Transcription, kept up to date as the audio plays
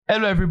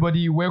Hello,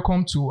 everybody.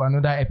 Welcome to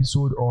another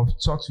episode of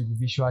Talks with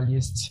the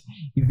Visualist.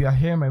 If you are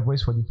hearing my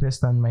voice for the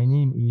first time, my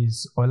name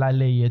is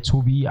Olaleye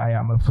Toby. I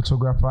am a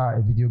photographer,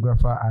 a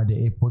videographer, and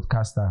a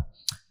podcaster.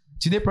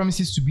 Today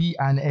promises to be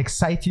an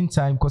exciting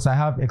time because I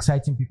have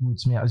exciting people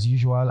with me as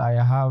usual.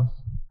 I have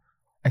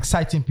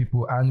exciting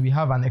people and we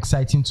have an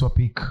exciting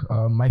topic.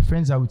 My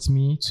friends are with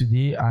me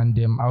today and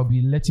I'll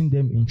be letting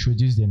them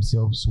introduce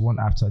themselves one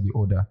after the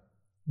other.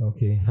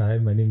 Okay, hi,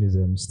 my name is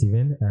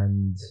Steven,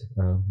 and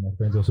my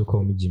friends also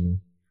call me Jimmy.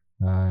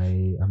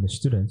 I am a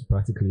student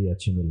practically at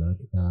Unilag.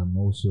 I'm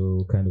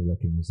also kind of like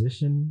a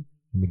musician,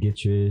 I'm a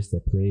guitarist, I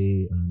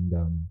play, and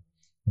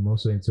I'm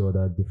also into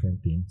other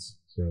different things.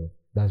 So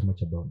that's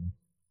much about me.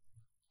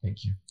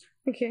 Thank you.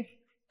 Okay.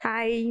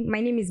 Hi,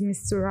 my name is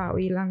Mistura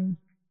Oilang.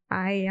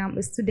 I am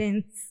a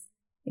student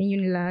in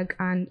Unilag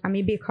and I'm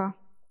a baker.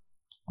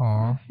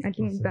 Aww. I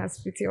think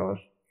that's pretty all.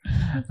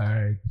 All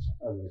right.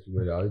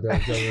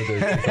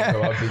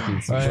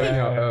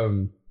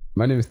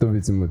 My name is Toby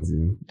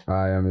Timothy.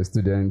 I am a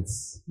student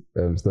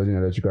studying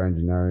electrical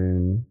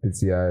engineering,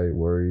 PTI,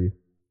 Warri.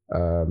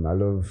 I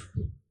love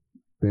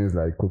things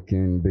like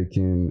cooking,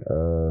 baking.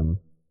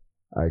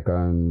 I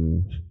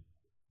can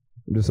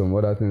do some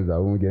other things that I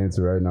won't get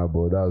into right now,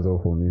 but that's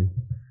all for me.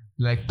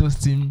 Like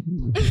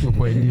toasting people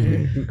for a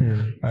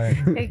living. All right.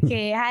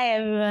 Okay, hi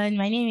everyone.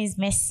 My name is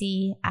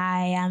Messi.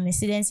 I am a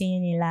student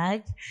in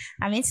Unilag.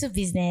 I'm into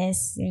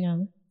business,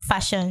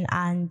 fashion,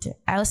 and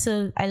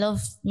I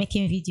love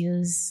making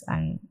videos,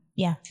 and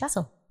yeah, that's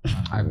all.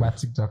 I'm a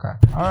TikToker.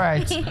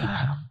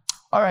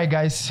 All right,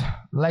 guys.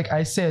 Like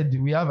I said,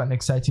 we have an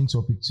exciting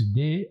topic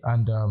today,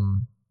 and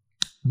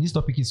this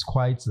topic is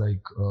quite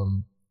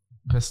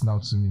personal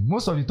to me.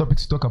 Most of the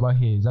topics we talk about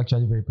here is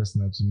actually very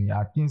personal to me.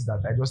 Are things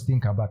that I just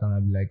think about and I'll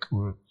be like,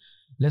 well,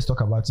 let's talk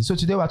about it. So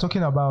today we're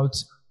talking about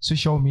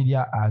social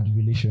media and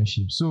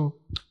relationships. So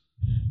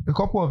a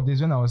couple of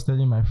days when I was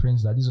telling my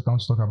friends that this is what I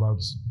want to talk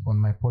about on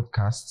my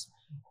podcast,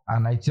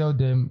 and I tell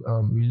them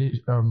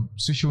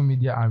social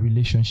media and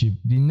relationship,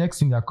 the next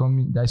thing that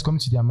is coming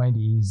to their mind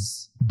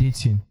is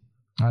dating.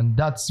 And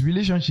that's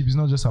relationship is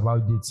not just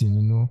about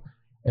dating,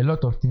 a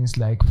lot of things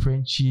like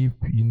friendship,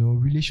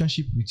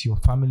 relationship with your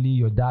family,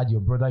 your dad,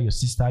 your brother, your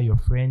sister, your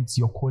friends,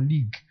 your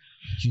colleague,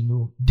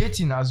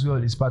 dating as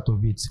well is part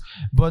of it.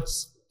 But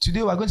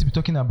today we're going to be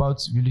talking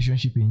about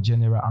relationship in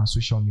general and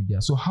social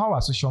media. So how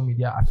are social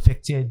media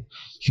affected,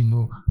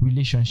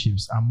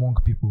 relationships among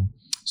people?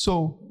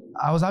 So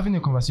I was having a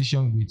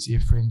conversation with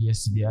a friend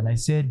yesterday and I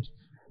said,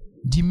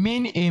 the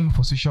main aim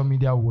for social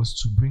media was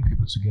to bring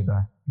people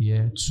together,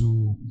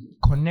 to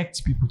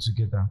connect people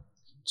together,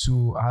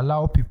 to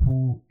allow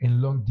people in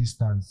long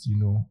distance,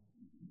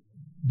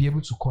 be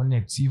able to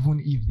connect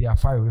even if they are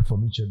far away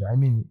from each other. I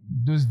mean,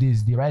 those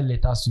days they write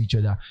letters to each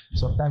other.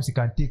 Sometimes it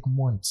can take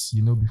months,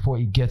 before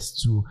it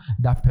gets to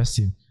that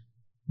person.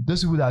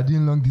 Those people that are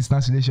doing long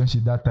distance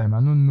relationship that time, I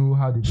don't know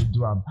how they do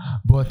them,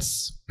 but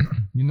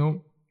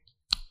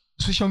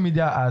social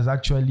media has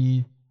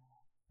actually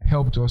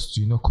helped us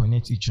to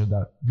connect each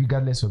other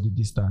regardless of the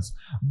distance.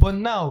 But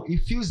now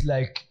it feels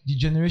like the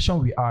generation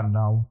we are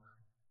now,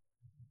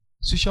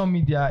 social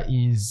media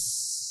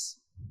is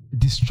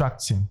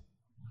distracting,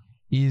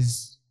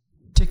 is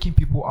taking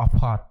people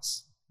apart,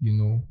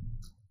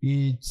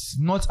 It's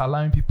not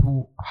allowing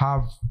people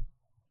have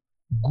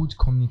good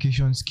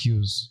communication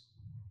skills.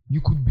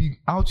 You could be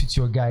out with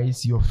your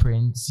guys, your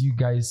friends, you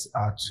guys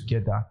are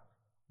together.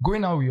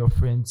 Going out with your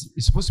friends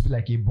is supposed to be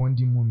like a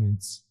bonding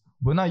moment.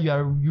 But now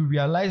you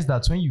realize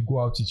that when you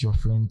go out with your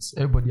friends,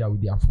 everybody are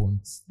with their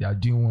phones. They are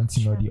doing one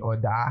thing or the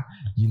other,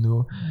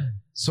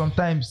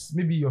 Sometimes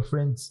maybe your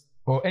friends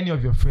or any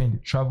of your friends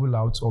travel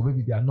out, or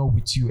maybe they are not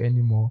with you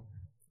anymore.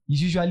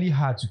 It's usually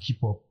hard to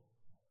keep up.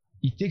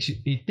 It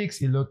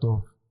takes a lot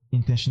of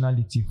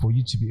intentionality for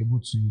you to be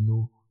able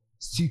to,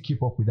 still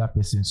keep up with that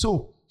person.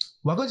 So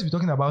we're going to be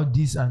talking about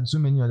this and so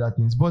many other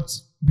things. But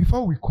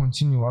before we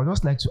continue, I'd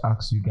just like to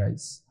ask you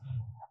guys,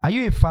 are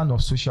you a fan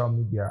of social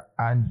media?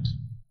 And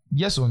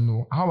yes or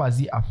no, how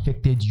has it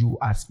affected you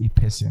as a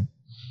person?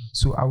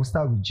 So I will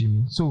start with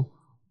Jimmy. So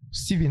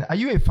Steven, are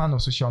you a fan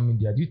of social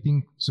media? Do you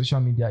think social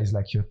media is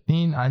like your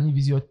thing? And if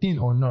it's your thing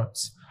or not,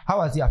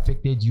 how has it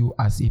affected you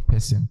as a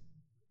person?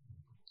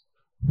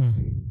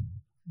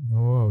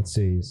 What I would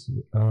say is,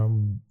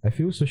 I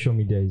feel social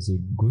media is a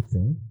good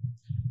thing.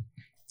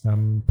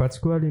 I'm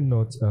particularly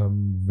not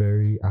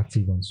very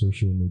active on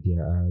social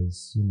media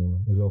as,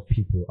 a lot of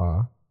people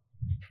are.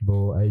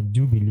 But I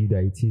do believe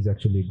that it is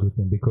actually a good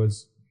thing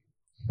because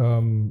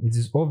it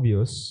is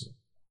obvious,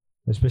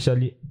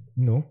 especially,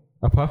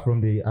 apart from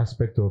the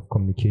aspect of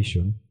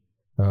communication,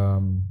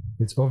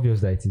 it's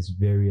obvious that it is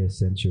very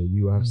essential.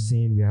 We have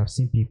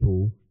seen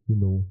people,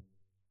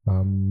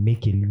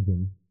 make a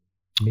living,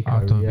 make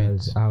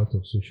careers out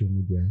of social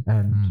media,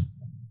 and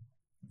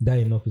that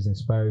enough is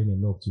inspiring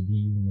enough to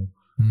be,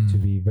 to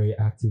be very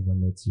active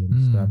on it. You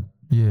understand?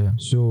 Yeah.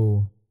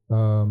 So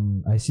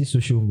I see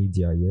social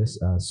media,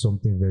 yes, as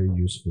something very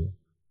useful.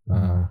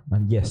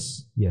 And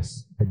yes,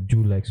 I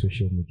do like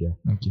social media.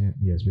 Okay.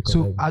 Yes, because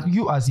so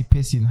you as a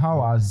person,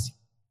 how has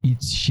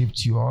it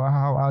shaped you, or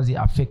how has it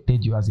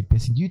affected you as a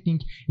person? Do you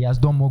think it has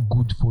done more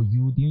good for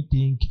you? Do you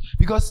think,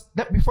 because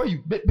before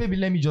you, maybe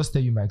let me just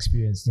tell you my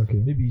experience.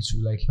 Okay. Maybe it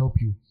will like help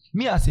you.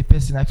 Me as a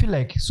person, I feel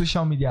like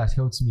social media has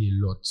helped me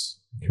a lot,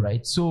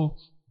 right? So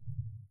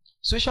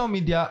social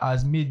media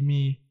has made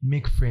me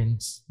make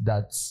friends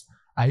that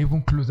are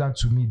even closer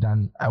to me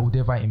than I would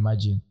ever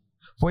imagine.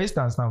 For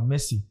instance, now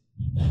Messi.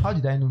 How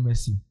did I know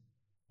Messi?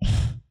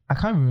 I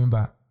can't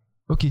remember.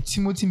 Okay,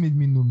 Timothy made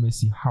me know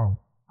Messi. How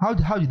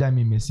did I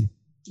meet Messi?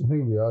 I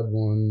think we had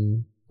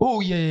one. Oh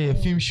yeah,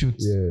 film shoot.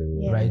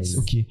 Yeah. Right.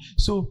 Okay.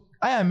 So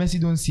I and Messi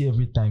don't see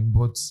every time,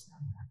 but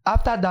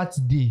after that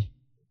day,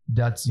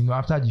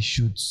 after the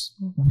shoots,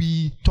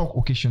 we talk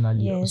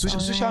occasionally. Yes,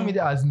 Social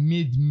media has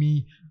made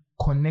me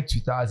connect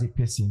with her as a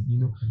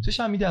person.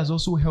 Social media has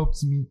also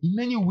helped me in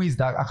many ways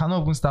that I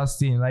cannot even start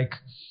saying. Like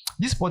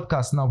this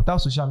podcast now, without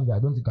social media, I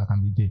don't think I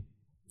can be there.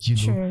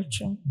 True.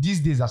 These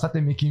days I've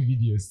started making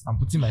videos and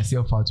putting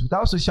myself out.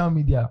 Without social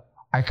media,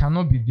 I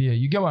cannot be there.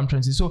 You get what I'm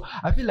trying to say? So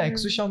I feel like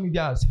social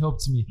media has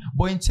helped me.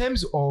 But in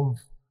terms of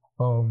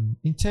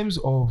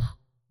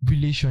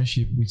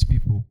relationship with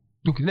people,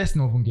 look, let's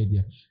not even get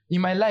there.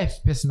 In my life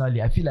personally,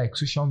 I feel like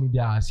social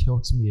media has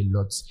helped me a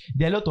lot.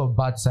 There are a lot of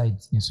bad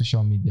sides in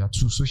social media,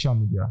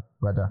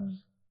 rather.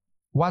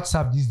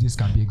 WhatsApp these days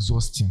can be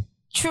exhausting.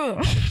 True.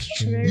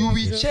 You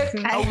will check.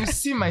 I will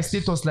see my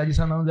status like this,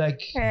 and I'm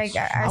like, I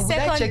will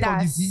I check all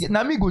that. this?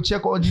 Now me go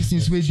check all these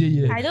things where they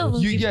here. I don't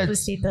You even get give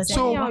status.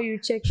 so- How you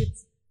check it?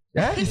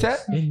 Yeah, you said.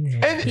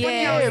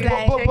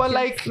 Yeah, But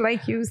like,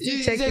 Like you still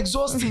it's check it.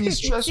 exhausting. It's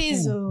stressful. It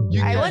is, oh.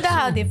 You I get wonder so-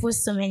 how they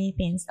post so many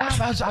things.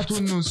 I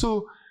don't know.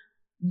 So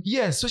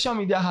yes, social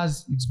media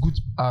has its good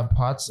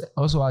parts,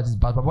 also has its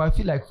bad. But I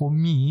feel like for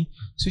me,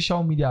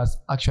 social media has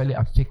actually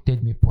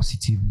affected me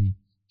positively.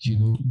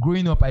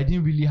 Growing up, I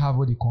didn't really have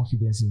all the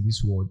confidence in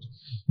this world.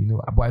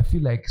 But I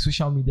feel like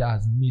social media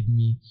has made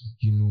me,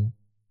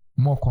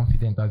 more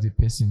confident as a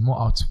person,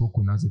 more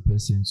outspoken as a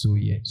person. So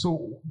yeah.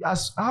 So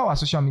how has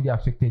social media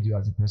affected you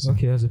as a person?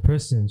 Okay, as a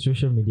person,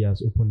 social media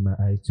has opened my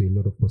eyes to a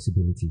lot of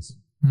possibilities.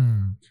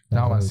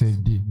 That one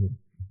said D.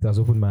 It has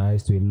opened my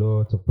eyes to a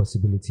lot of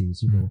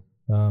possibilities,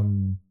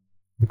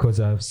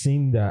 because I've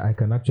seen that I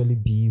can actually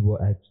be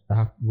what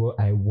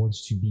I want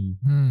to be,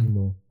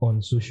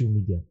 on social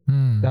media.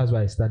 That's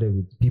why I started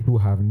with people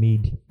who have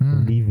made a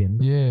living,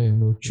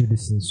 through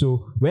this thing.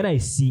 So when I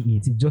see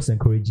it, it just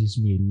encourages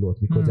me a lot,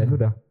 because I know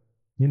that,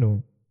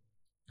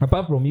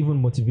 apart from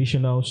even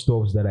motivational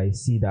stuff that I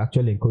see that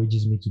actually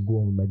encourages me to go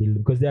on with my daily,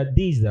 because there are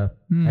days that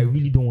I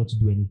really don't want to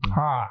do anything.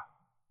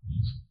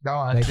 That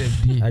one Like, said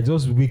D. I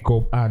just wake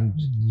up and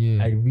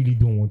Yeah. I really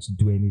don't want to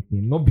do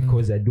anything. Not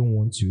because I don't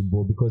want to,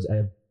 but because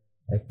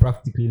I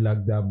practically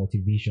lack that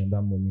motivation,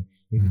 that money,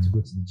 maybe to go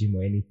to the gym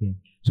or anything.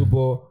 So,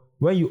 but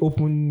when you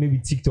open maybe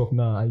TikTok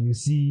now and you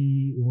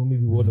see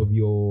maybe one of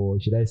your,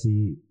 should I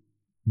say,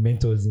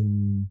 mentors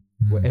in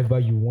whatever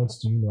you want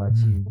to,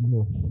 achieve,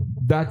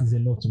 that is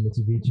enough to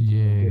motivate you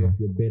to get off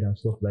your bed and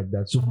stuff like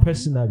that. So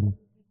personally,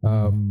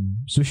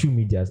 social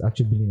media has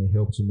actually been a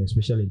help to me,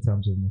 especially in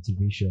terms of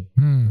motivation,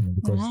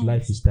 because Nice.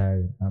 life is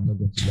tiring. I'm not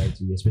going to lie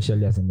to you,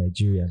 especially as a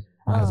Nigerian,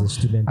 and as a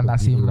student, And of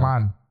as a Unilag.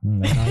 man.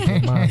 And as a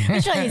man.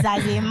 Which one is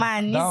as a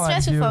man? That one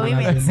It's stressful for deal,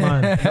 women. As a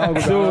man. Now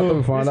we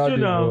So, for it's another true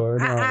day, now.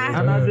 but,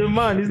 And as a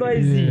man, it's not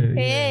easy. Yeah.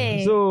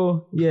 Hey.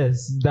 So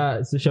yes,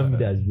 that social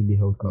media has really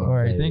helped me. All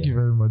right, thank you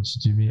very much,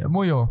 Jimmy.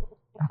 Moyo,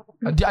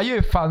 are you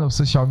a fan of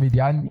social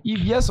media? And if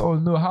yes or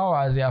no, how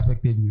has it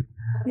affected you?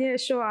 Yeah,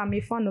 sure. I'm a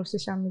fan of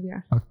social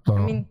media. I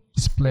mean,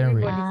 it's playing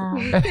with. Wow.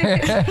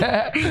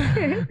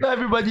 Not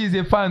everybody is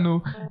a fan.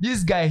 No,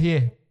 this guy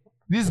here.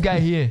 Let's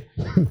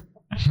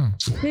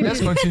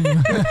continue.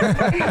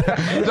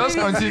 Just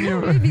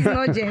continue. Maybe it's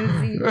not Gen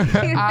Z.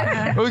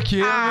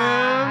 Okay.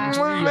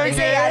 They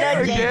say you're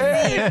not Gen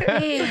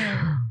Okay.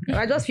 Z.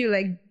 I just feel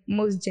like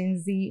most Gen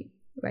Z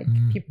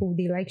people,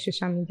 they like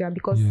social media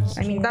because Yes.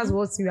 that's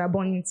what we are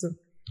born into.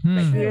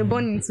 We were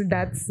born into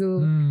that.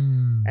 So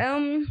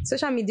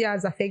social media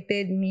has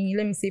affected me,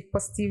 let me say,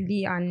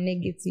 positively and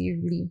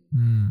negatively.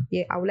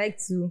 Yeah, I would like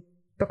to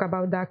talk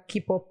about that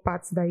keep up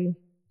part that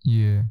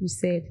you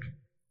said.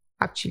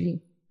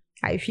 Actually,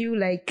 I feel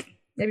like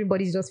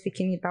everybody's just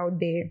faking it out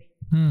there.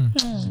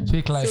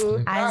 Fake life.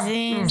 So, As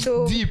in,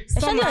 So Deep.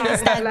 especially on somehow,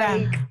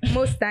 Instagram. like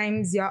most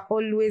times you're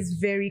always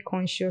very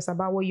conscious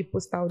about what you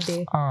post out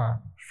there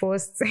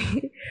first.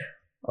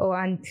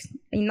 And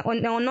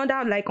on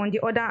the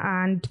other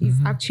hand, it's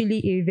actually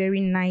a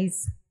very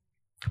nice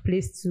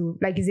place to,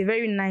 like, it's a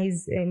very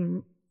nice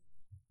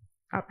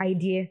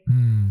idea,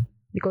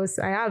 because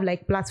I have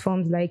like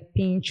platforms like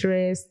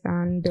Pinterest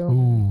and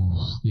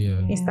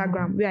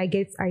Instagram where I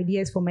get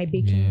ideas for my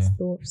baking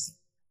stuffs.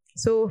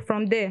 So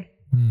from there,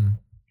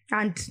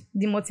 and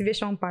the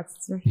motivation part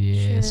too.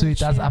 Yeah. Sure, So it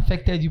has sure.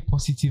 affected you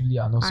positively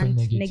and also And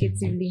negatively.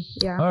 negatively,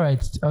 yeah. All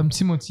right,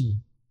 Timothy.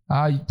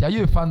 Are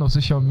you a fan of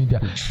social media?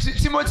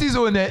 Timothy's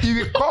on there. If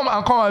you come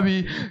and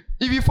be,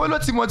 if you follow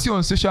Timothy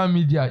on social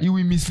media, he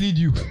will mislead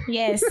you.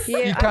 Yes.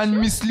 He can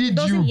mislead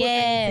you.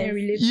 Yes.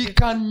 He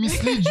can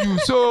mislead you.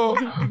 So,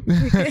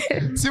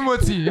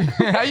 Timothy,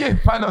 are you a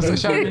fan of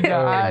social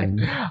media?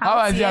 How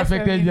has it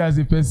affected you as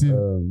a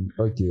person?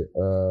 Okay.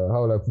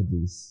 How will I put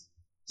this?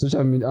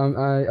 Social media.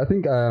 I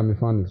think I am a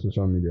fan of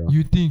social media.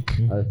 You think?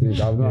 I think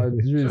I've not.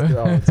 It's really still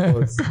out.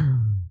 Because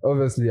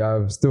obviously,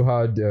 I've still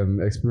had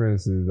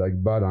experiences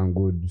like bad and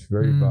good,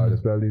 very bad,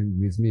 especially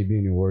with me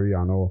being in Warri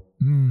and all.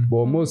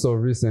 But most of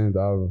recent,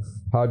 I've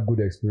had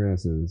good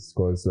experiences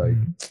because like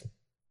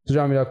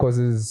social media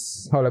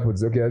causes. How will I put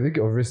this? Okay, I think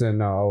of recent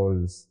now I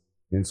was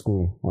in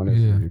school,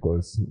 honestly,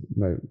 because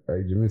like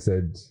Jimmy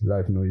said,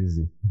 life no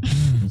easy.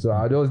 So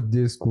I just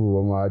did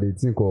school. I did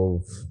think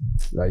of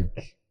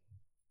like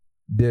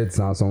dates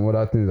and some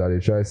other things that they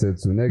try to say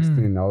to. Next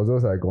thing, I was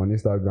just like on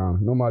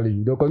Instagram. Normally,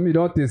 because me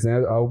don't think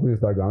I open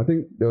Instagram. I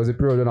think there was a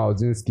period when I was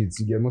doing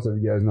skits. Most of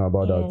you guys know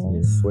about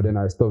that. But then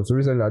I stopped. So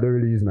recently, I don't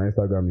really use my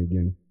Instagram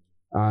again.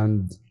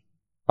 And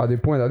at the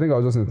point, I think I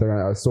was just on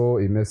Instagram. I saw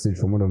a message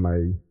from one of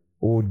my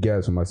old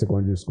guys from my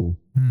secondary school.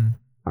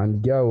 And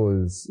the guy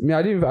was,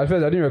 at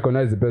first I didn't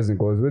recognize the person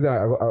because when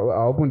I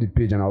opened the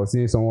page and I was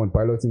seeing someone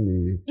piloting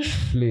the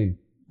plane.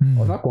 I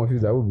was not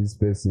confused. I would be this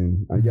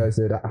person, and the guy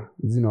said,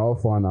 how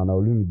fun and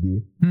I'll leave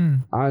me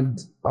there. And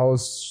I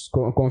was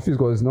confused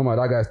because normal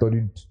that guy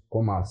studied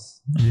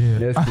commerce.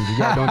 Next thing, the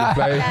guy don't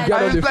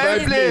the fly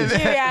plane.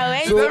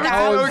 So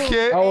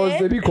I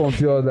was a bit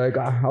confused. I was like,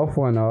 how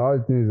fun now? How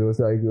things? It was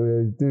like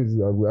things.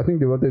 I think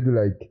they wanted to do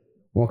like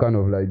one kind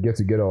of like get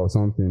together or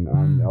something.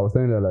 And I was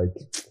telling her like,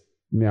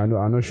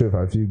 I'm not sure if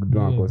I feel good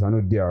because I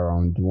know they're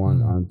around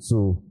one and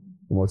two.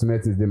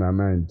 Ultimately, things in my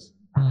mind.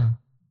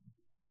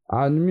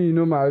 And me, I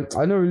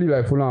don't really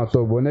like follow and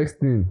talk, but next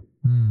thing,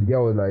 the guy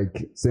was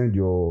like, send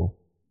your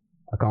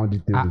account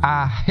details.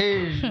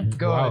 Hey,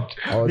 God.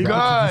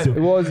 God. It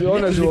was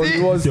honestly,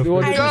 it was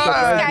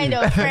kind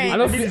of friend. I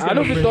don't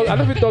feel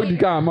talk the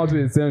kind of amount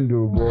we send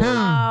though, bro.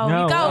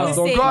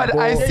 God,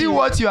 I see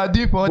what you are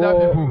doing for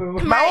other people.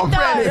 My own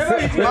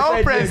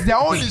friends, their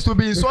own is to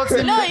be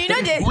insulting. No, you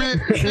know they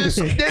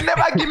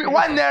never give me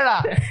 1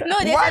 naira. No,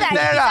 they say that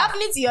it's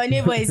happening to your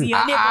neighbor, is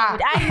your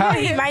neighborhood. I know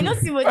him, I know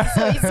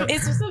Timothy, so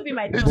it will still be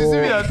my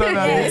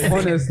turn.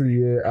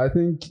 Honestly, I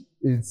think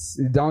it's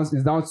down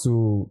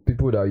to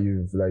people that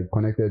you've like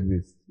connected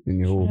with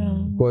in the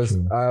home. Because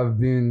I've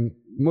been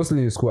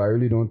mostly in school, I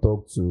really don't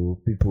talk to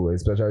people,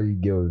 especially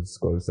girls,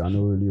 because I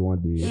don't really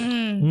want the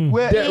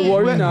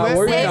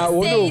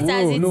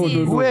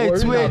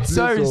Wait,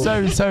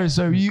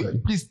 sorry.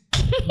 You please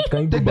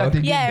take that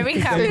again. Yeah,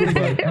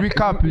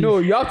 recap, please. No,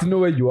 you have to know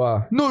where you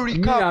are. No,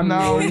 recap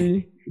now.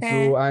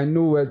 So I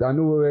know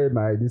where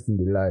my this thing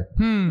they lie.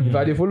 If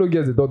I dey follow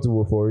girls they talk to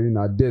go for in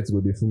a date go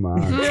dey full my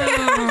hand.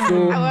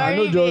 So I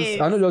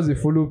know just they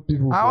follow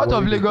people. Out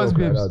of Lagos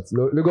babes.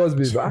 Lagos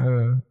babes.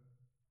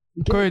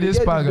 Korede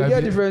Spag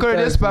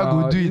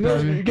will do it.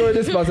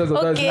 Korede Spag says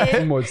sometimes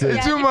too much.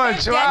 Too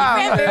much.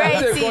 Wow.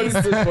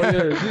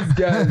 This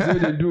guy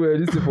they do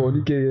this thing for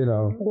Nike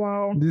now.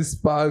 Wow. This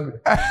Spag.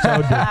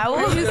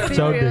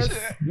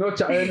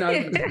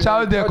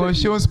 Chowder or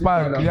Sean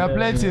Spag. There are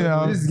plenty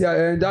now. This guy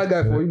and that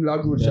guy for him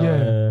Lagos.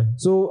 Yeah.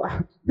 So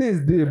things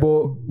day,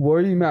 but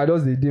worry me. I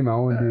just dey my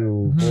own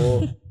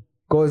day.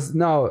 Because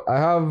now I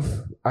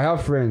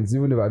have friends,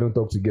 even if I don't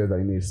talk to girls,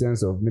 like in a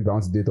sense of maybe I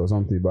want to date or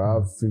something, but I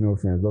have female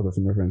friends, a lot of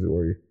female friends who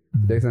worry.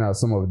 The extent that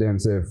some of them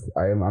say,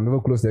 I'm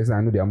even close to the extent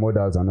I know their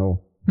mothers and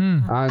all.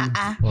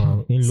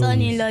 And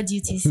son-in-law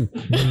duties.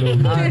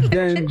 And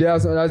then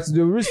there's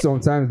the risk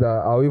sometimes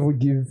that I'll even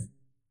give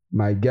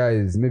my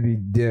guys, maybe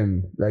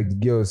them, like the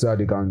girls, so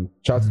they can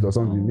chat it or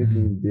something.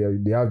 Maybe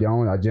they have their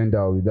own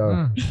agenda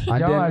without.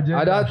 And then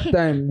at that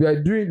time, we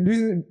are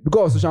doing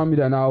because of social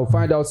media now,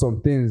 find out some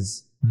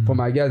things. For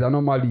my guys, I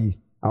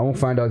won't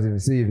find out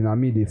if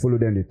me they follow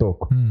them, they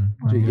talk.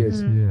 So you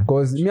guys,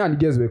 because me and the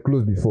guys were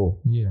close before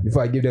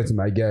I gave them to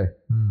my guy.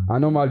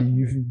 And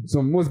normally,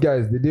 most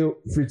guys they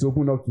free to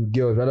open up to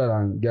girls rather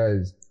than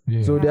guys.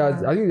 So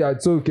I think there are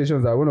 2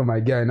 occasions that one of my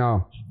guy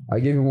now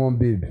I gave him one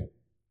babe.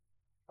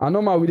 And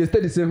normally they stay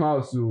the same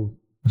house, so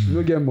you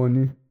don't get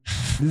money.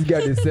 This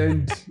guy they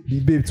send the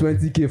babe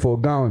 20K for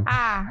gown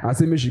and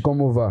say me she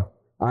come over.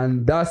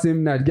 And that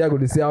same night, the guy go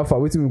to say how far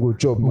waiting we go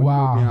chop.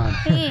 Wow.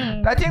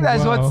 I think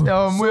that's what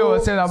Mwe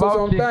was saying about.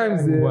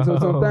 So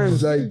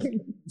sometimes like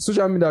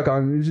social media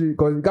can usually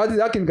because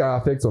that can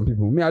affect some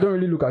people. Me, I don't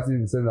really look at it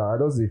in the sense that I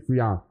don't say free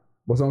hand.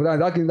 But sometimes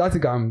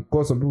that can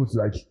cause some people to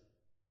like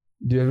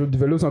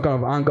develop some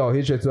kind of anger or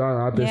hatred to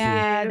another person.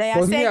 Yeah,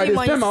 because me, I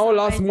spend my whole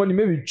last money,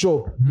 maybe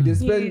chop. They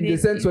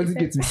send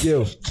 20K to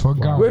jail.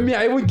 When me,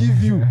 I will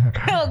give you.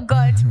 Oh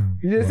God.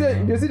 They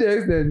see the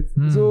extent.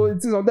 So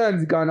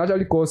sometimes it can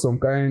actually cause some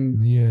kind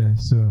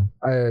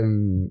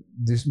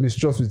this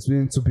mistrust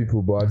between 2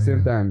 people, but at the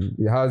same time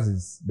it has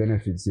its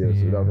benefits here.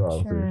 So that's what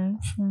I'll say.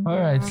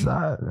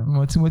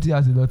 Alright, Timothy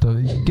has a lot of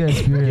experience.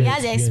 He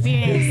has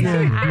experience.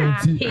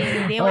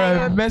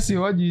 Alright, Messi,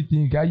 what do you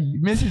think?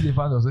 Messi is a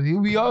fan of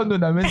something. We all know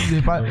know that Messi is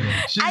a fan.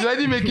 She's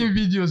already making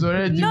videos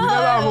already. No. We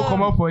never have to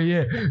come up for a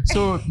year.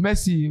 So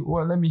Messi,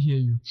 well, let me hear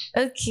you.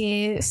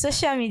 Okay,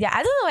 social media.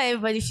 I don't know why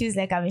everybody feels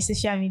like I'm a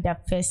social media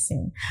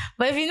person,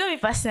 but if you know me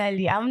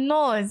personally, I'm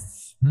not.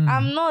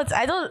 I'm not.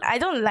 I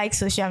don't like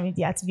social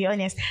media, to be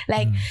honest.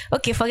 Like,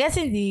 okay,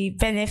 forgetting the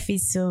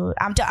benefits. So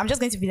I'm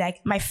just going to be like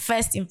my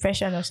first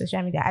impression of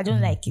social media. I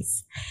don't like it.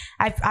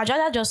 I'd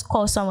rather just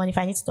call someone if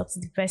I need to talk to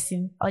the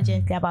person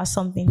urgently about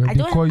something. But I if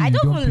they don't. call you, I you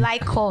don't don't even pick.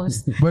 like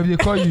calls. But if they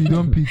call you, you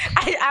don't pick.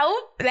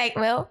 I would like.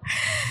 Well,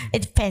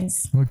 it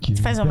depends. Okay.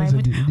 Depends on my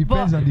mood. It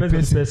depends on the Depends on the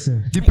person.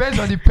 person. Depends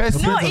on the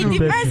person. No, Depends on it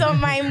the depends person. on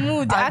my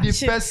mood. And the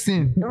Actually.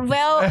 person.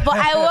 Well, but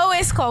I will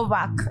always call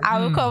back. I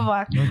will call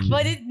back. Okay.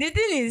 But the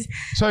thing is,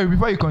 Sorry,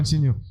 before you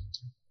continue,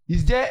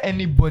 is there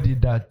anybody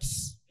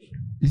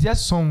is there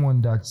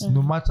someone that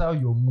no matter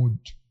your mood,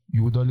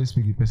 you would always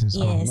pick the person's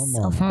call? yes,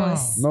 normal. of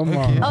course. Normal.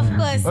 Okay. Of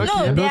course. Okay.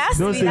 No, there has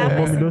to Don't be say your that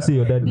mommy, person. don't say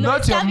your daddy. No,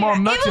 Not your tell me mom,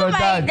 that. not Even your my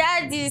dad.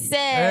 daddy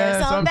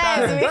says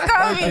sometimes we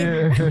call me.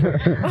 Okay.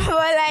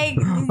 But like,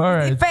 All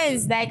right. it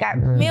depends. Like,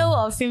 male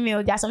or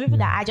female, there are some people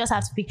that I just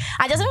have to pick.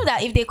 And there are some people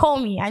that if they call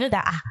me, I know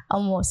that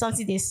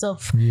something they stop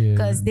Yeah.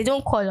 because they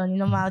don't call on a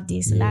normal day.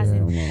 So that's it.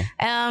 Normal.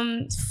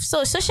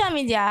 So social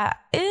media,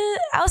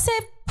 I'll say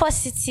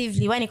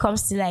positively when it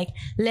comes to like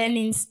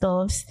learning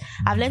stuff.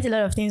 I've learned a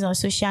lot of things on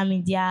social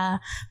media,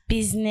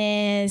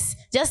 business,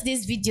 just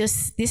this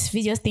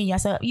videos thing.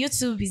 So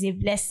YouTube is a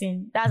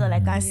blessing. That's all I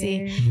can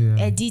say. Yeah.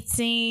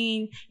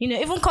 Editing,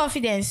 even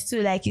confidence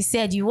too. Like you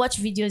said, you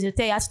watch videos, they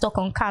tell you how to talk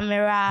on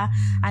camera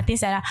and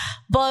things like that.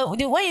 But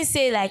when you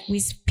say like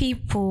with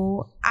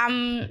people,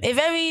 I'm a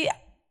very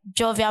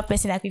jovial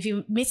person. Like if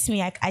you meet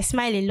me, I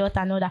smile a lot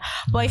and all that.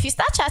 But if you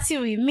start chatting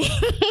with me,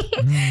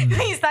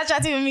 when you start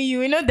chatting with me, you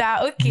will know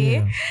that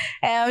okay,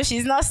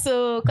 she's not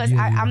so, because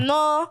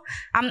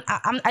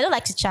I don't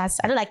like to chat.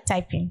 I don't like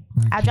typing.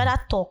 I'd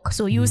rather talk.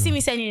 So you will see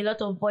me sending a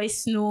lot of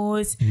voice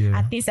notes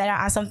and things like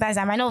that. And sometimes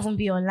I might not even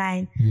be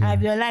online. I might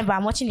be online, but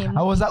I'm watching a movie.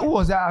 I was like, who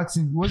was that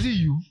asking? Was it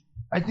you?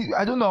 I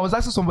don't know. I was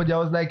asking somebody. I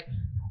was like,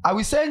 I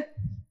will send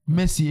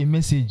Messi a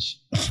message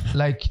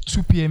like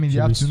 2 p.m. in the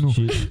afternoon.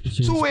 She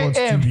 2 responds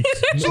a.m. 2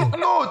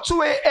 weeks.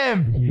 2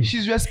 a.m.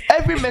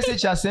 Every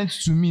message she has sent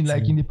to me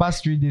like in the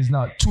past 3 days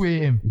now, 2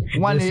 a.m.,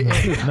 1 a.m.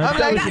 I'm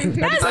like,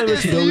 That's not why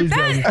she's always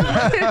sleep.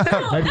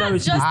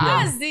 That's You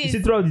it. see,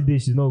 throughout the day,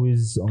 she's not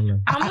always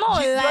online. I'm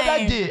not The other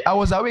online. day, I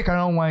was awake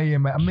around 1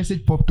 a.m. A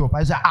message popped up.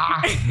 I said,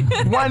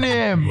 1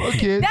 a.m.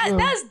 Okay. so-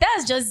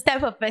 That's just the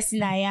type of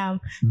person I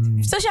am.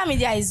 Social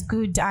media is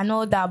good and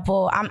all that,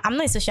 but I'm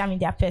not a social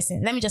media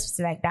person. Let me just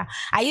put it like that.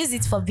 I use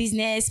it for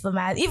business, for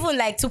my, even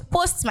like to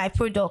post my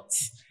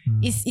products.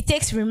 It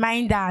takes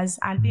reminders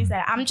and things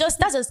like that.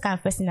 That's just the kind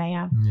of person I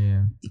am.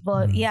 Yeah.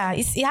 But yeah,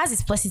 it has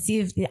its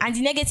positive and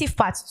the negative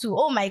part too.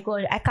 Oh my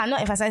god, I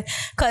cannot emphasize,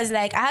 because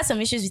like I had some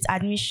issues with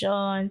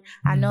admission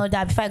and all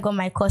that before I got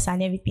my course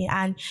and everything.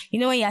 And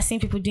when you're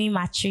seeing people doing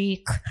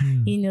matric,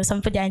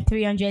 some people they're in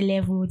 300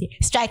 level, the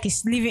strike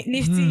is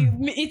lifting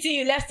you, eating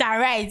you left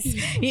and right. Some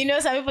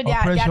people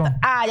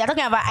they're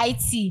talking about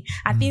IT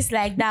and things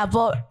like that.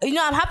 But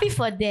I'm happy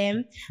for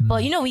them.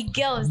 But with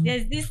girls,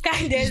 there's this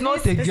kind. It's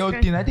not a girl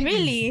thing. I think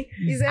Really?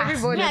 It's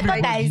everybody. I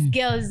thought that it's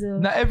girls though.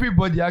 Not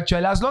everybody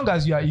actually, as long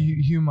as you are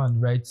human,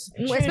 right?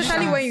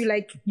 Especially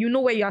when you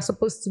know where you are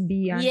supposed to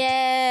be. And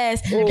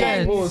Yes.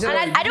 Yes.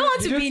 And I don't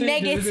want to be The reason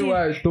negative.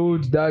 why I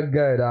told that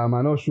guy that I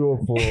might not show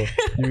up for the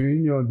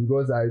reunion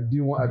because I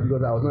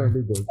was not in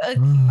Lagos. Okay.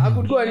 I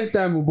could go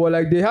anytime, but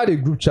like they had a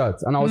group chat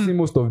and I was seeing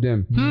most of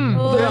them.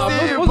 Oh. Most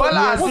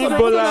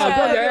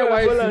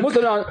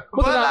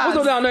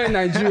of them are not in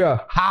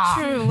Nigeria.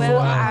 True. Well,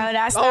 I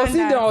understand. I was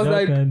sitting there, I was That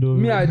like, kind of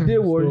me, I did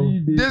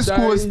worry. This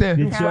school step.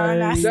 They I try.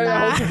 understand. Then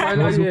I also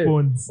find out Also here.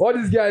 phones. All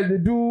these guys, they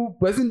do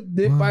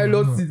they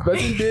pilot seats,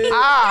 person they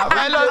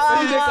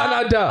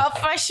Canada.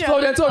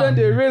 Professional. So then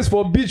they race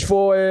for beach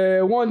for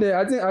one day.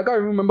 I think I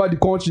can't remember the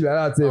country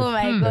like that. Oh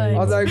my I god.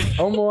 was like,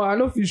 I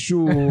know fish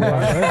show.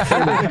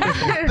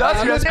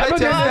 Just respect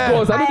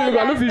yourself.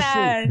 I know fish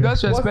show.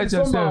 Just respect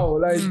yourself. Somehow,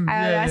 like,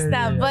 I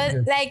understand, but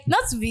like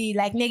not to be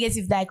like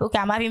negative, like okay,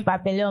 I'm having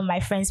papele on my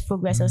friend's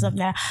progress or something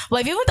like that.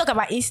 But if you even talk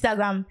about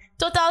Instagram,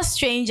 total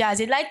strangers,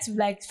 they like to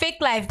like fake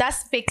life.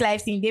 That's fake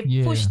life thing.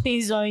 They push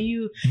things on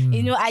you,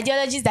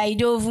 ideologies that you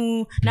don't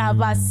even know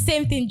about.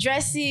 Same thing,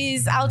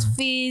 dresses,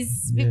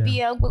 outfits,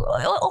 BBL.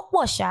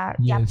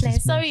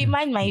 Yes, Sorry,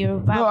 mind my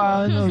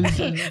Yoruba. No,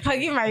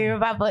 Forgive my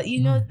Yoruba, but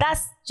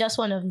that's just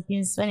one of the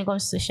things when it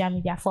comes to social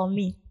media for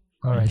me.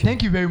 all right.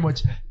 Thank you very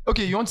much.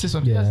 Okay, you want to say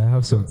something? Yeah, I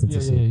have something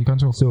to say. Yeah, you can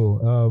talk. So,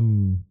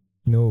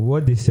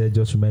 what they said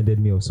just reminded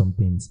me of some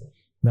things.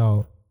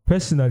 Now,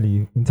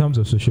 personally, in terms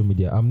of social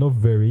media, I'm not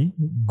very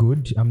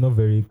good. I'm not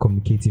very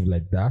communicative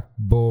like that.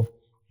 But,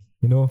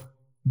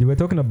 they were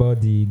talking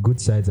about the good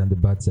sides and the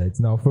bad sides.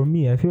 Now, for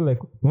me, I feel like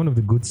one of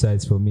the good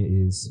sides for me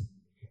is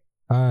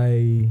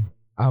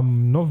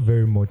I'm not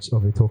very much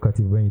of a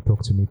talkative when you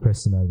talk to me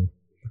personally.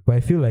 But I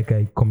feel like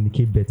I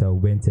communicate better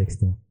when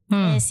texting.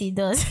 Yes, he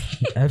does.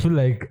 I feel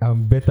like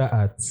I'm better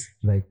at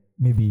like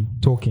maybe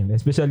talking,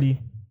 especially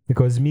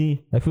because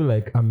I feel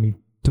like I'm a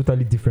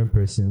totally different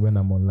person when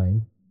I'm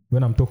online.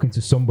 When I'm talking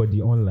to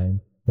somebody online,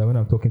 than when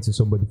I'm talking to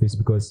somebody face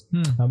because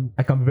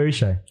I can be very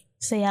shy.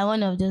 So you're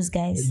one of those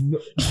guys.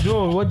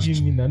 No, what do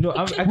you mean? No,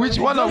 which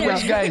one of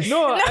which guys?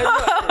 No,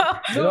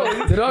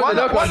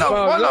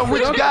 one of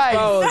which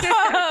guys?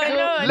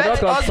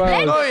 Let us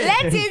going.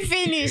 Let him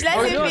finish.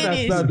 Let him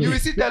finish. You will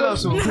see tell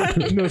us.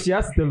 No, she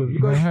has to tell us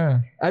because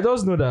I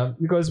just know that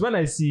because when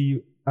I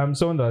see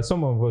someone that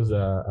some of us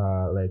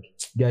are like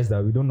guys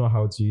that we don't know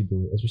how to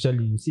do,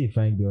 especially you see a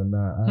fine girl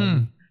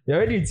now. You're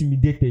already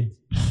intimidated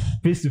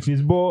face to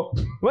face, but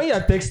when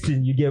you're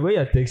texting,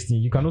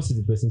 you cannot see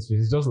the person's face.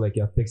 It's just like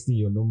you're texting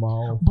your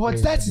normal.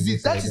 But that is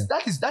it. That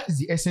is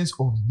the essence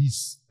of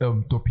this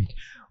topic.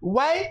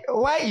 Why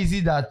is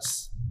it that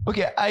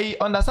okay? I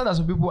understand that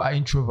some people are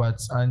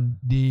introverts and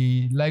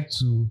they like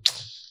to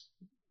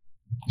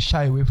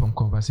shy away from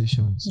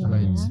conversations,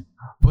 right?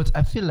 But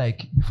I feel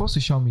like before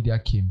social media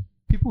came,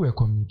 people were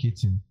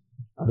communicating.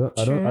 I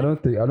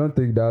don't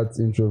think that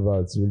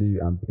introverts really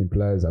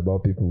implies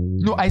about people.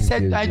 Really no, I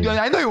said I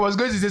know he was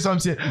going to say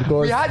something.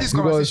 We had this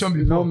conversation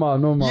before.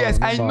 Normal. Yes,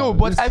 I know,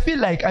 but I feel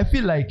like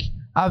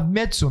I've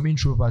met some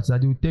introverts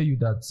that they will tell you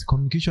that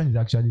communication is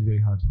actually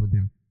very hard for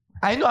them.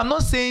 I know. I'm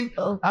not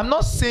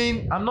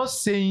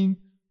saying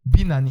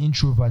being an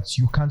introvert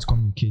you can't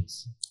communicate.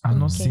 I'm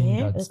not saying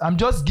that. Okay. I'm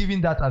just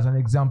giving that as an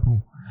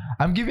example.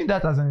 I'm giving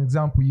that as an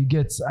example. You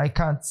get, I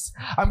can't.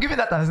 I'm giving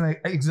that as an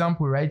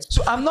example, right?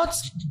 So I'm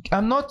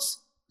not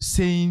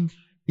saying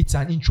it's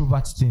an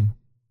introvert thing.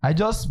 I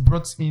just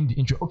brought in the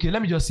intro. Okay,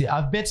 let me just say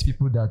I've met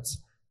people that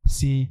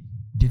say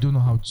they don't know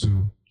how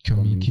to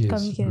communicate.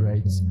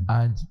 Right?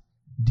 And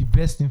the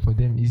best thing for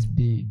them is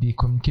they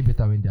communicate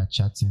better when they are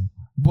chatting.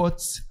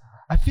 But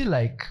I feel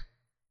like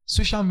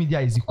social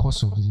media is the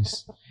cause of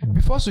this.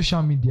 Before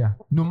social media,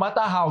 no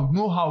matter how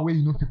way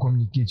you know to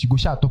communicate, you go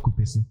share talk with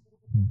person.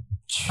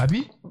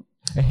 Abi?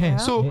 Yeah.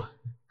 So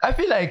I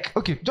feel like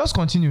okay, just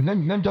continue. Let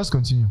me just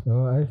continue.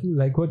 I feel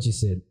like what you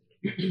said.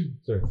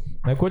 Sorry.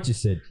 Like what you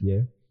said, yeah.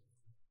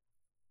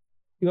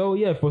 Well,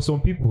 yeah, for some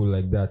people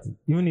like that,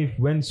 even if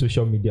when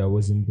social media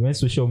wasn't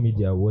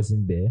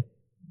there,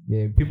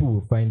 yeah, people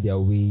will find their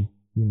way,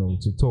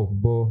 to talk.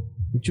 But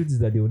the truth is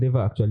that they will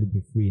never actually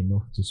be free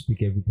enough to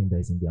speak everything that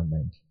is in their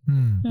mind.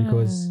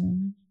 Because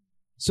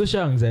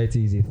social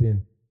anxiety is a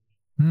thing.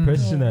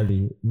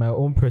 Personally, my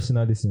own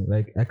personal listen,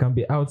 like I can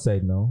be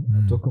outside now,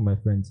 I'm talking to my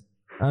friends,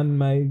 and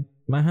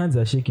my hands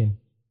are shaking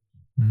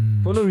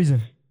for no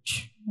reason.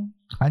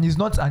 And it's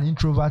not an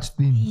introvert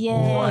thing.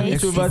 Yeah,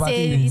 it's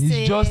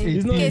just a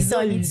thing.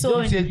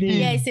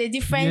 Yeah, it's a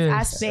different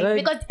aspect. Like,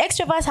 because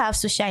extroverts have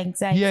social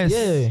anxiety. Yes.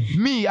 Yeah.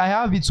 Me, I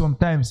have it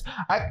sometimes.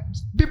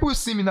 People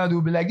see me now,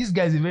 they'll be like, this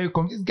guy is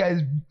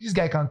this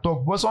guy can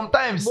talk. But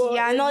sometimes your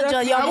mood is not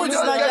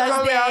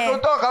just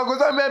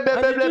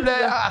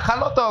there. I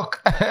cannot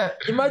talk.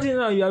 Imagine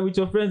now you are with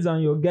your friends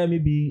and your guy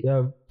maybe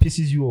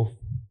pisses you off.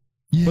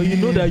 Yeah. But you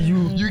know that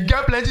you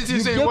get plenty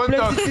things you want to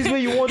talk.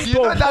 You want to you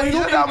know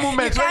that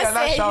moment when you're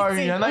not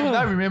showering, you're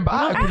not remember.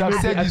 I could have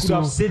said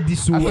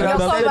this. I could have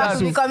said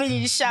that. Coming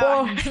in the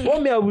shower. But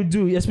what me I would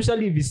do,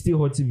 especially if it's still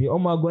hot TV,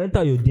 I go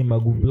enter your DM,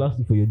 I go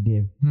blast it for your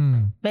DM.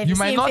 But you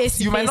might not say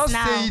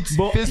it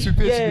face to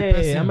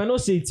face. Yeah, I might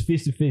not say it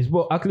face to face,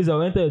 but at least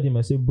I'll enter your DM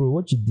and say, bro,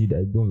 what you did,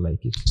 I don't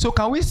like it. So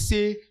can we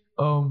say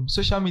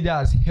social media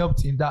has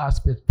helped in that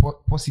aspect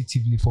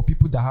positively for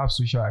people that have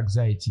social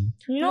anxiety?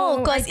 No,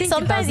 because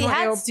sometimes it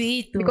has to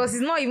eat because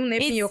it's not even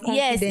helping your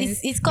confidence. Yes,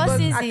 it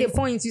causes at a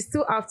point you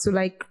still have to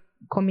like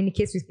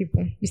communicate with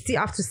people. You still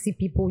have to see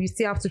people. You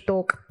still have to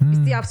talk. You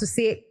still have to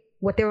say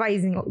whatever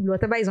is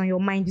on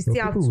your mind. You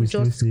still have to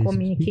just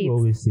communicate. People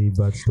always say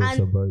bad stuff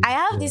about it. I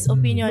have this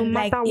opinion, no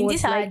like in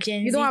this like,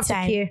 Gen Z you don't have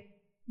time, to care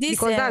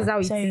because that's how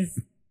it is.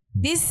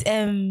 This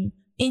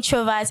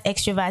introvert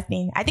extrovert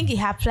thing, I think it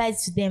applied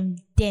to them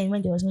then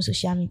when there was no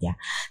social media.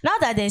 Now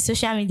that there's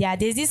social media,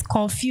 there's this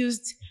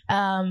confused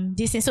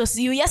this thing. So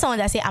you hear someone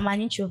that say I'm an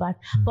introvert,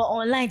 but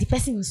online the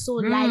person is so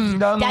lively.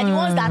 They're the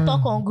ones that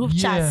talk on group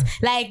chats,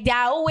 like they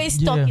are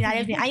always talking and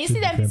everything, and you see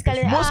them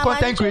physically. Most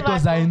content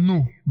creators I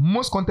know,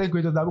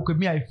 that look at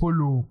me, I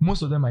follow,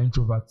 most of them are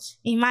introverts.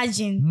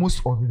 Imagine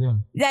most of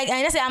them. Like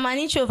I just say I'm an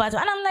introvert,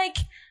 and I'm like,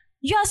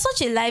 you are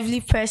such a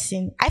lively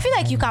person. I feel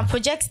like you can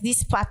project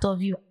this part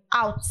of you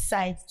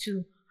outside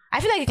too. I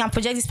feel like you can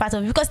project this part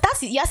of you because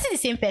you're still the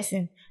same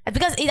person.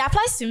 Because it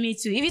applies to me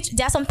too.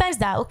 There are sometimes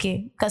that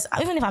because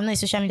even if I'm not a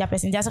social media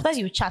person, there are sometimes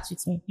you chat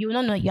with me. You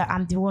will not know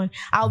I'm the one.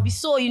 I'll be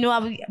so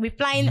I'll be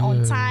replying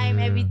on time,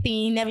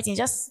 everything.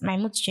 Just my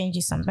mood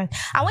changes sometimes.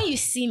 And when you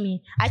see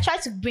me, I try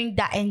to bring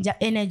that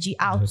energy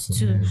out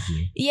too.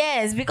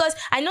 Yes, because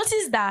I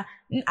noticed that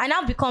I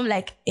now become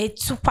like a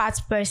two-part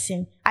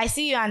person. I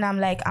see you and I'm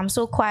like, I'm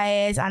so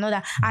quiet and all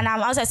that. And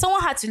I was like, someone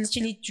had to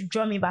literally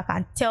draw me back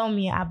and tell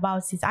me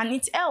about it. And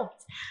it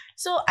helped.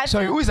 So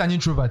who is an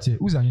introvert here?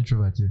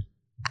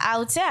 I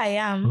would say I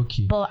am.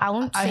 Okay. But I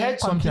won't say I heard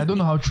something. I don't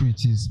know how true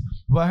it is.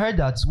 But I heard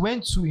that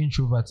when two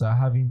introverts are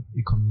having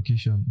a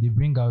communication, they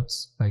bring out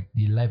like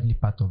the lively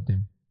part of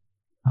them.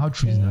 How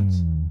true is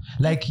that?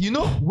 Like, you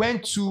know,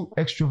 when two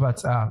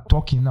extroverts are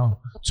talking now,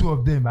 two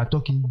of them are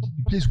talking,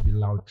 the place will be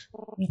loud,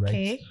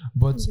 right?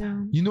 But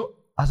you know,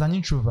 as an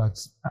introvert,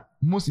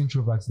 most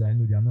introverts that I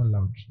know, they are not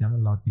loud. They are not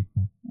loud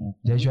people.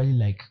 They're usually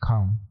like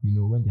calm, you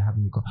know, when they're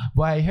having a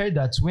But I heard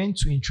that when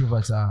two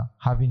introverts are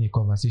having a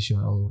conversation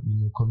or, you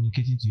know,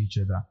 communicating to each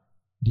other,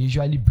 they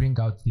usually bring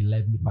out the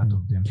lively part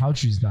of them. How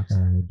true is that?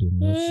 I do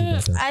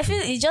not see that. I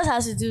feel it just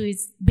has to do with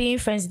being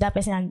friends with that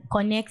person and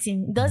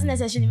connecting. It doesn't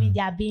necessarily mean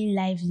they are being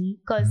lively.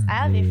 Because I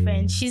have a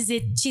friend, she's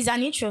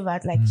an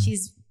introvert, like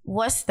she's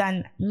worse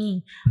than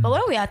me. But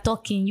when we are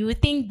talking, you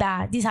would think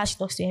that this is how she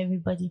talks to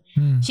everybody.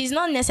 She's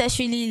not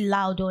necessarily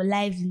loud or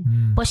lively,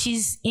 but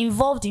she's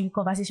involved in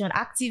conversation,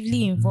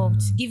 actively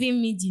involved,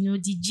 giving me, you know,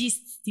 the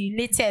gist, the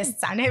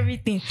latest and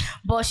everything.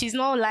 But she's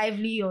not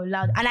lively or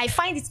loud. And I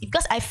find it,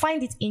 because I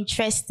find it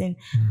interesting.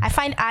 I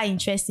find her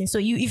interesting. So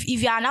if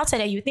you're an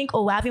outsider, you think,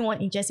 oh, we're having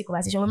one interesting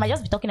conversation. We might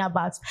just be talking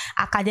about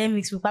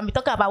academics. We can be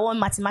talking about one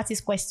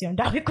mathematics question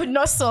that we could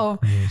not solve.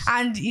 Yes.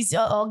 And it's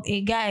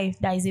a guy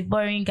that is a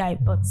boring guy,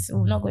 but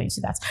we're not going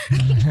into that.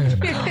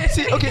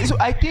 See, okay, so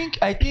I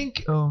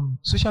think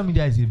social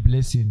media is a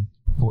blessing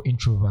for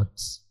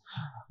introverts.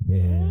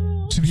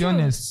 To be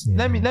honest,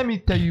 let me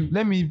tell you,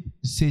 let me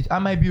say it. I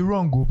might be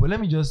wrong, but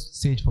let me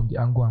just say it from the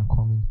angle I'm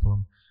coming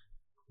from.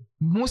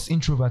 Most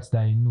introverts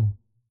that I know,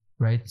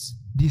 right,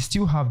 they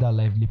still have that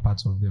lively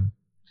part of them.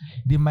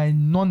 They might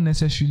not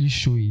necessarily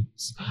show it,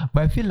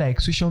 but I feel like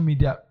social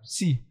media.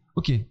 See,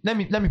 okay, let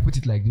me put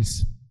it like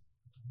this.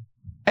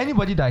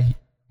 Anybody that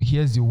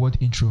hears the word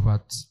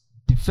introvert,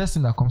 the first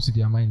thing that comes to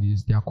their mind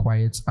is they are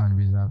quiet and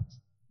reserved.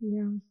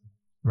 Yeah.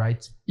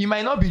 Right? It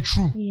might not be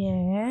true.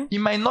 Yeah. It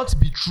might not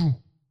be true.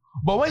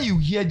 But when you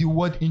hear the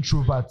word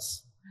introvert,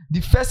 the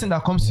first thing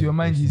that comes to your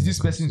mind is this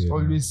person is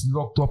always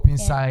locked up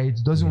inside,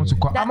 doesn't want to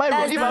come. Am I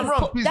wrong? If I'm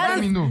wrong, please let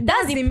me know.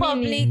 That's the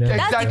public. Exactly.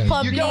 That's the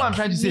public. You get what I'm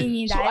trying to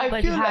say? So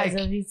I feel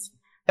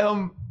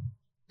like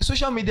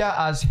social media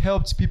has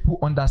helped people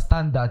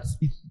understand that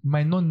it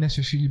might not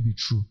necessarily be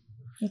true.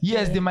 Okay.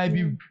 Yes, they might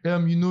be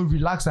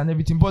relaxed and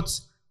everything, but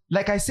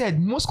like I said,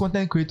 most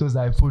content creators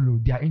that I follow,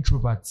 they are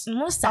introverts.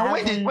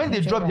 And when they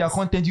drop their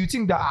content, you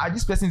think that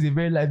this person is a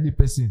very lively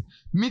person.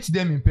 Meet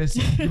them in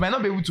person. You might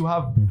not be able to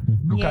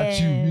look at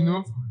you, you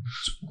know.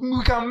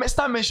 We can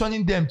start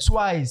mentioning them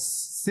twice.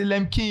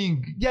 Salem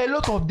King. There are a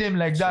lot of them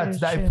like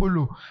that I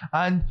follow.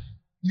 And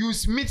you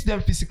meet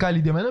them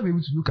physically, they might not be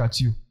able to look at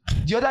you.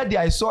 The other day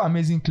I saw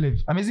Amazing Clef.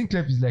 Amazing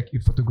Clef is like a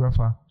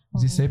photographer.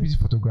 He's a celebrity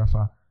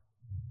photographer.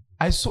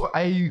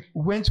 I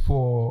went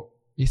for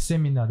a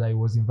seminar that he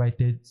was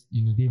invited,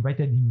 you know, they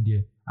invited him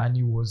there and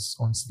he was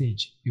on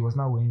stage. He was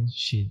not wearing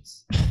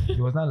shades.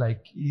 He was not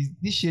like,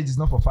 this shade is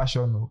not for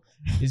fashion. No.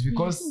 It's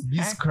because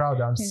this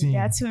crowd I'm seeing,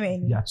 there are too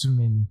many. There are too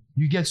many.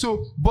 You get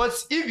so, but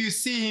if you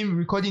see him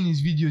recording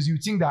his videos, you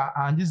think that,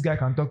 and this guy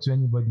can talk to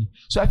anybody.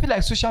 So I feel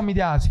like social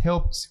media has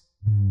helped.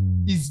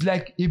 It's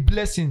like a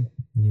blessing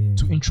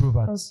to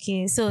introverts.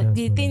 Okay, so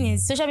the thing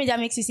is, social media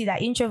makes you see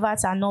that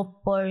introverts are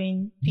not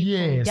boring people.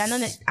 Yes. They are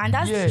not, and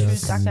that's the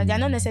truth. Actually, they are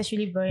not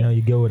necessarily boring. Now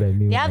you get what I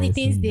mean. They have the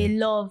things they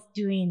love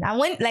doing, and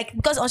when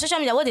because on social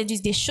media, what they do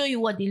is they show you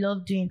what they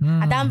love doing,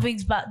 and that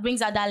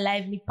brings out that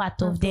lively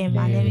part of them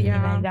and everything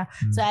like that.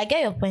 So I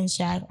get your point,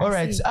 Shad. All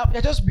right,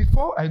 just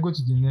before I go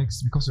to the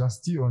next, because we are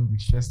still on the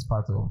first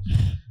part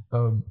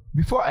of,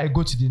 before I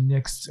go to the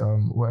next,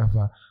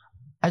 whatever.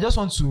 I just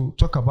want to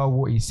talk about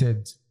what he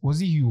said.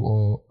 Was it you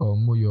or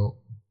Moyo?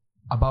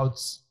 About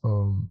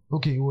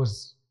okay, it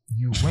was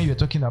you when you were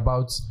talking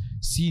about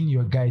seeing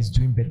your guys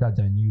doing better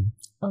than you.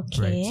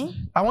 Okay. Right?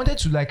 I wanted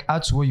to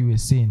add to what you were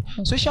saying.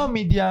 Okay. Social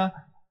media,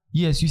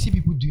 yes, you see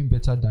people doing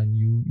better than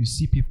you. You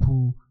see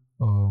people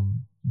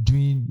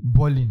doing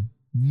balling,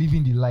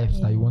 living the life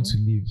that you want to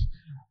live.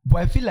 But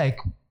I feel like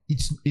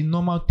it's a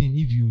normal thing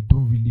if you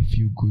don't really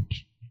feel good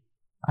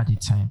at the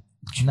time.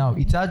 Now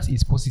it has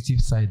its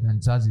positive side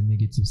and it has a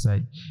negative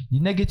side.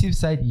 The negative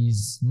side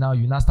is now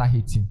you now start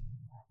hating,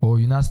 or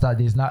you now start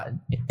there's not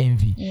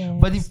envy. Yes.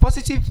 But the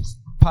positive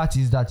part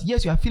is that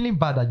yes, you are feeling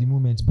bad at the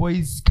moment, but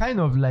it's kind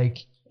of like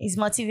it's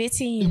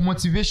motivating you. A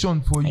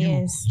motivation for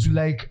you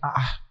to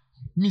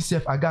me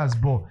self I gas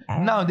ball.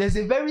 Now there's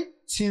a very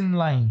thin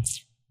line,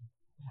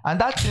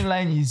 and that thin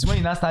line is when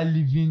you now start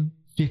living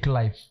fake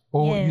life,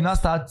 or you now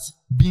start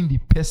being the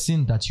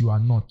person that you are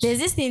not. There's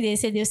this thing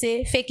they'll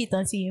say fake it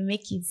until you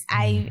make it.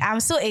 I'm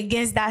so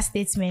against that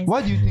statement.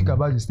 What do you think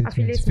about the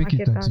statement? Fake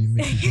it until you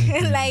make it.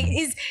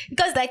 It's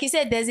because like you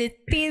said, there's a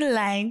thin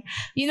line.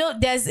 You know,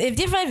 there's a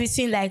difference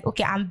between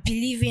okay, I'm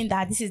believing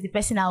that this is the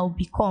person I will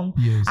become,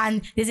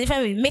 and there's a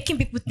difference with making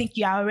people think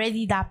you are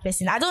already that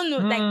person. I don't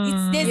know,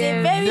 there's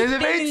a very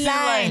thin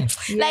line.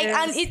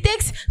 And it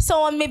takes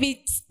someone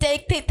maybe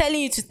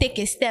telling you to take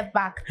a step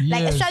back,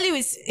 especially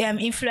with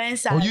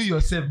influencers, or you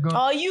yourself,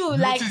 or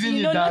you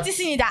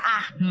noticing that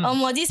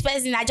this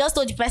person, I just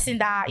told the person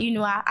that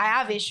I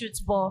have a shoot,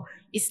 but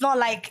it's not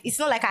like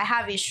I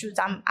have a shoot.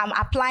 I'm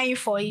applying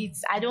for it.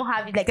 I don't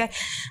have it.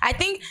 I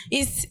think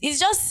it's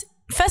just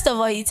first of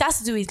all, it has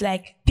to do with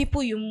like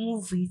people you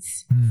move with,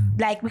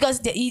 like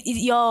because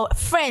your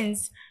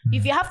friends.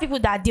 If you have people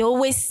that they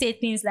always say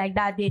things like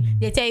that,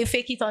 they tell you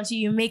fake it until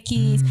you make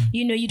it.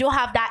 You know, you don't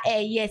have that hair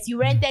yet. You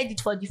rented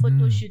it for the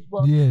photo shoot,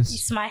 but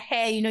it's my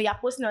hair. You know, you're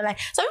posting online.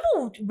 Some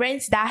people would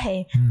rent that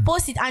hair,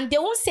 post it, and they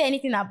won't say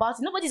anything about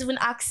it. Nobody's even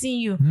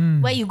asking you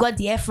where you got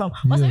the hair from.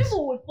 But some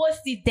people would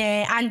post it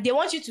there, and they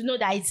want you to know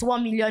that it's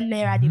 1 million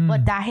naira. They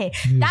bought that hair.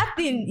 That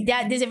thing,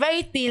 there's a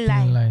very thin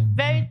line,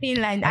 very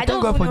thin line. I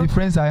don't go for know. the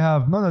friends I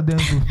have. None of them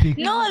will fake.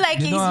 No,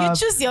 like you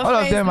choose your all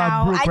friends of them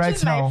now. are broke I right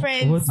choose now. my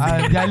friends.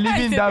 They are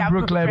living that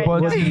broke life,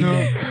 but you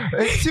know.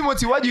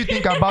 Timothy, what do you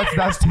think about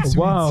that statement?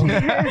 Wow.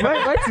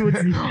 Why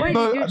Timothy?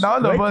 No, now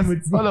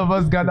all of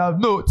us gather.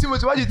 No,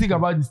 Timothy, what do you think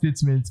about the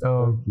statement?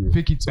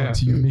 Fake it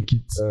until you make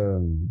it.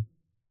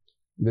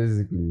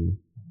 Basically,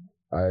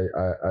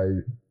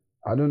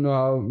 I don't know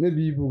how.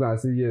 Maybe people can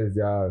say yes.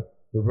 There'll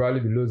probably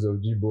be loads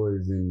of G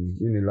boys in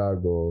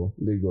Unilag or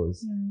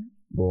Lagos,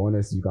 but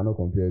honestly, you cannot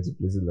compare it to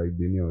places like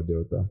Benin or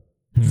Delta.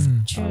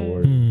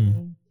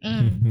 True.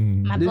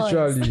 My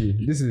Literally,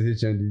 this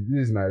is HND.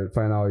 This is my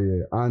final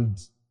year, and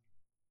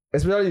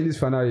especially in this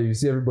final year, you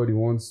see everybody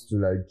wants to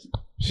like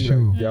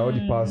they're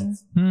already past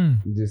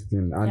this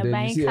thing, and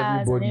then you see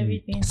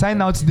everybody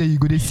sign out today. You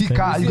go to see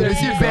car, you go to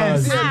see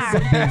Benz.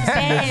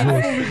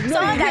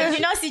 Someone that you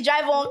not see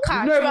drive one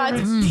car throughout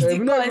we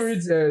never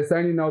read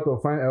signing out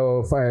of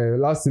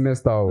last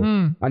semester,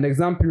 an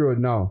exam period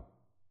now.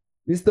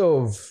 Instead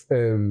of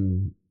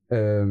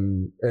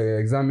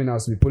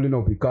examiners be pulling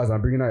up with cars and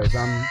bringing out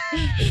exam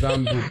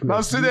book.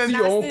 Now students, you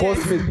see your own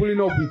classmates pulling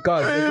up with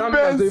cars.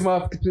 Examiners don't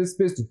even have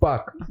space to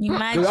park.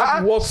 Imagine.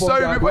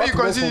 Sorry, before you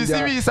continue,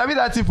 you see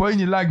that thing for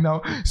Unilag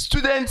now.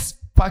 Students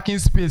parking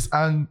space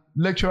and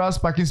lecturers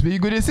parking space. You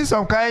go to see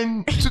some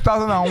kind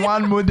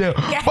 2001 model,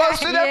 but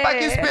student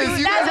parking space.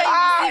 You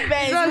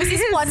see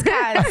sports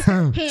cars.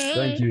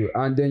 Thank you.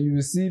 And then you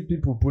will see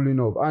people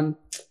pulling up and.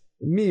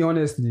 Me,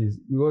 honestly,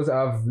 because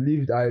I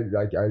live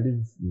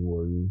in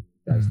Warri.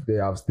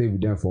 I've stayed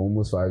with them for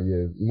almost 5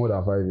 years, more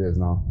than 5 years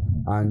now,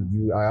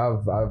 and I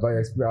have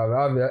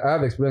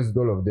experience with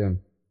all of them.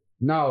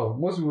 Now,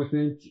 most people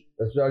think,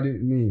 especially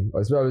me,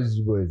 or especially these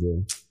boys,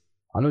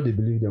 I know they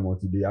believe them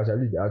until they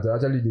actually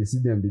they see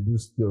them, they do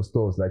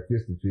stores like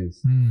face to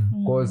face.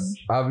 Because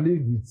I've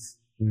lived with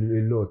a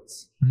lot,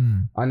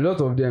 and a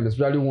lot of them,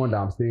 especially one that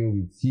I'm staying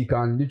with, he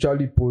can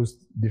literally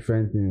post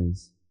different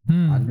things.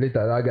 And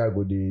later that guy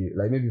go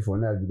like maybe for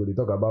night they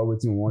talk about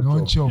waiting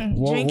one chop.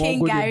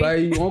 Drinking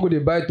Gary. One go they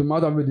buy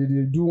tomato and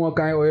they do one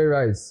kind of oil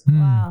rice.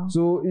 Wow.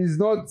 So it's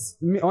not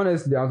me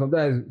honestly, and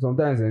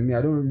sometimes me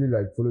I don't really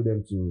like follow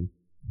them to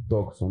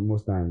talk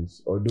most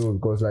times. Although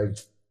because like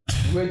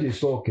when they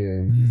talk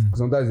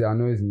sometimes it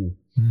annoys me.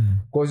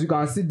 Because you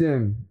can see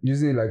them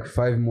using like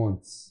 5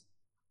 months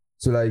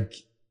to like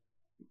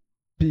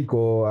peak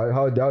or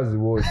how's the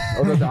word.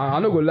 I'm not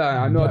gonna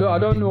lie. I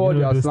don't know all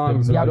their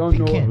slangs. I don't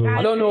know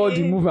all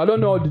the movement. I don't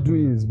know all the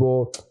doings.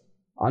 But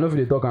I know if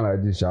they're talking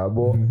like this,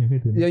 but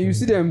yeah, you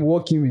see them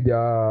working with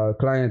their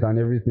client and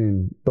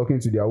everything, talking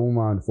to their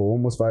woman for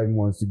almost 5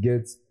 months to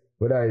get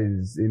whether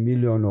it's 1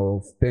 million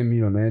or 10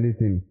 million or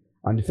anything.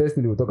 And the first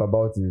thing they will talk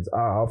about is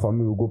how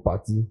family will go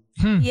party.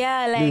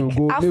 Yeah, like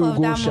half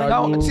of that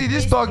money. Now, see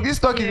this talk is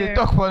a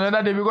talk for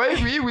another day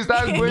because if we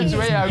start going to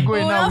where you are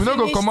going now, we're not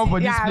gonna come up for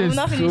this place. We'll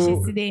not finish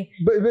it today.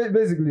 But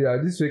basically,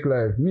 this fake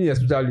life, me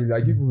especially,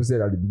 like people said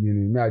at the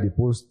beginning, me I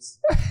post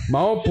my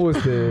own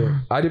post.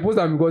 I post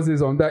them because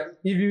there's on that.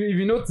 If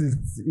you noticed,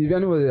 if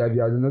anybody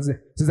have noticed,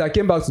 since I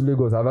came back to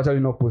Lagos, I've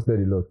actually not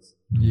posted a lot.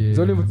 Yeah. It's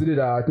only for today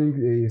that I think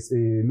a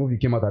movie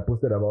came out. I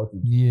posted about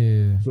it.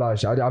 Yeah.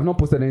 Flash. I've not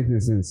posted anything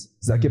since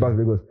I came back to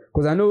Lagos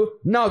because I know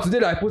now today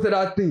that I posted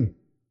that thing.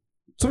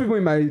 Two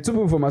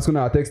people from my school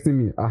now are texting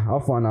me. How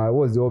far now?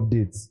 What's the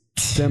update?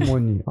 Send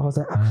money. I was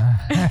like,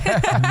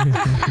 let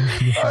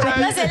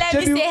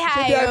me say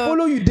hi. I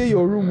follow you there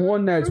your room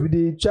one night.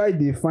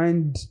 They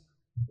find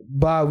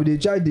bar. They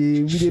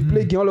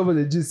play game all over.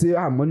 They just say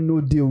money no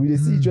deal. They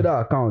see each other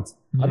account.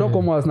 I don't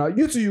come out now.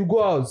 You two, you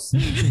go out. What's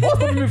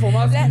stopping me from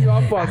asking you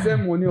how far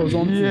send money or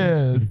something?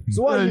 Yeah.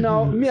 So what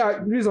now? Me,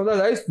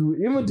 sometimes I used to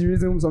even the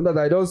reason sometimes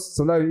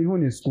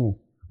even in school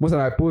most of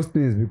I post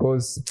things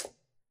because.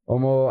 I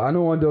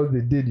don't want those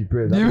the day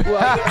depressed. I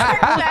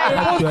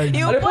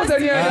post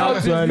any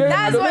else. I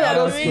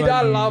don't see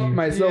that laugh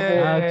myself.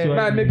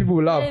 I make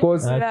people laugh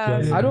because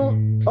I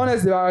don't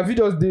honestly. If you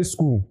just day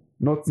school,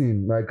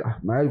 nothing like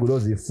my head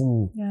goes a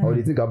fool or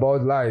they think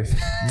about life.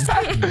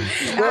 I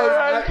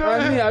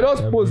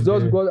just post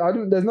just because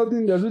there's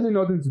really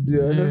nothing to do.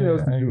 There's nothing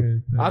else to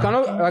do. I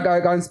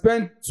can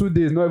spend 2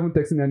 days not even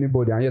texting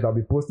anybody and yet I'll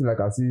be posting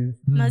like as if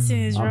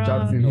nothing is wrong.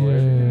 Chatting or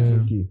everything is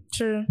okay.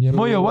 True. Yeah,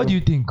 Moyo, what do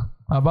you think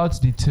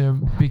about the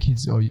term fake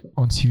it or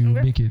until you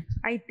make it?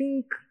 I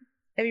think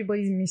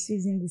everybody's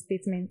misusing the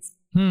statement.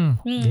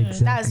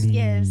 Exactly. That's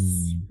yes.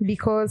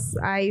 Because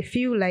I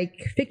feel like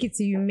fake it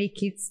till you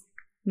make it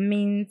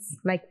means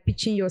like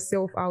pitching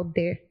yourself out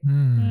there.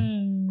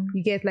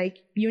 You get like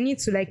you need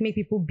to like make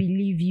people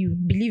believe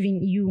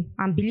in you,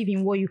 and believe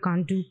in what you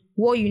can do,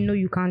 what you know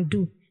you can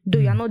do, though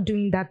you're not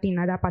doing that thing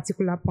at that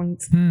particular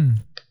point.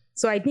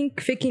 So I think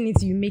faking it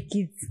till you make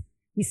it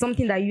is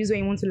something that you use when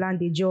you want to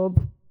land a job,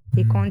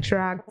 a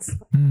contract,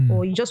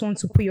 or you just want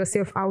to put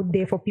yourself out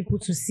there for people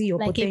to see your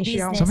Like a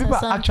potential. business. Some people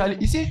Or actually,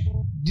 you see,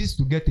 this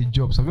to get a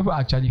job. Some people are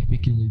actually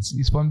faking it.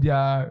 It's from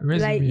their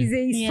resume. Like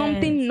it's Yes.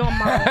 something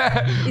normal.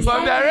 It's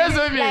from their something-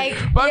 resume, like-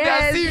 from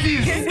Yes. their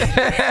CVs.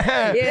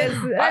 Yes,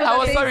 I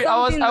was it's sorry.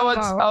 something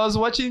normal. I was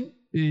watching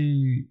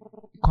a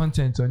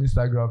content on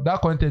Instagram.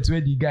 That content where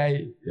the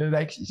guy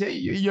like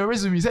your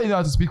resume, you said you know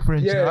how to speak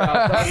French. Yeah,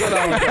 that's what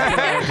I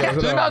was-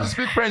 You know how to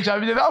speak French. I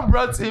mean, they now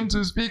brought him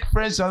to speak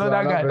French to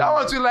another guy. That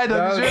one too light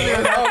on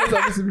his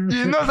resume.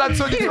 He knows that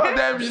so two of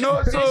them, you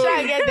know. So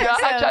try to get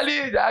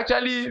they're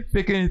actually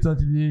faking it until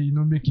they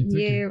make it.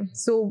 Okay. Yeah.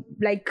 So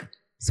like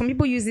some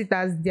people use it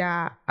as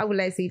their, how will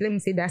I say, let me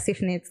say their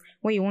safe net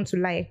when you want to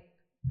lie.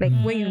 Like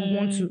when you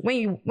want to when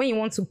you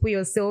want to put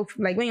yourself,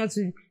 like when you want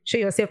to show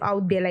yourself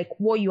out there, like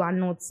what you are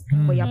not,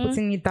 but you're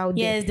putting it out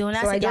there. Yes, they will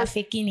not So say I they are just-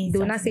 faking it. They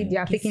will not say they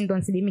are Until faking it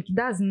until they make it.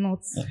 That's not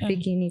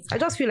faking it. I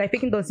just feel like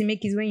faking it until you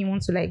make it is when you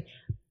want to like,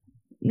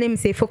 let me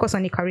say, focus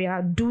on a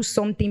career, do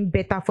something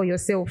better for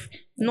yourself.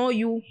 Not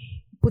you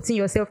putting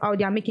yourself out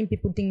there, making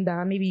people think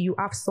that maybe you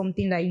have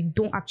something that you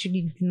don't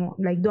actually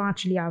don't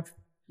actually have.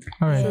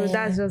 All right. So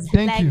that's just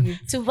Thank like you.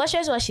 to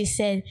buttress what she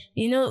said,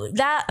 you know,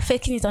 that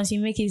faking it until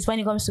you make it is when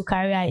it comes to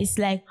career. It's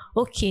like,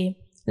 okay,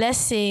 let's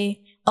say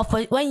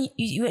when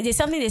you there's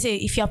something they say,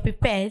 if you're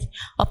prepared,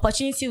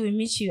 opportunity will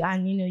meet you,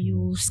 and you know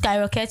you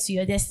skyrocket to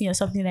your destiny or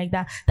something like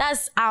that.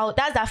 That's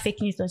that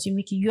faking it until you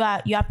make it.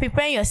 You are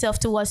preparing yourself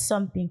towards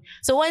something.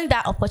 So when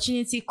that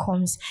opportunity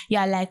comes, you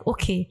are like,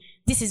 okay,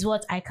 this is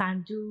what I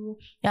can do.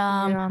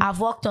 I've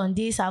worked on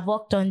this, I've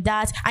worked on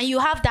that, and you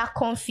have that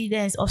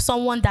confidence of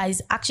someone that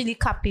is actually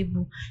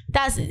capable.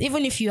 That's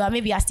even if you are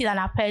maybe still an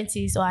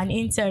apprentice or an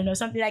intern or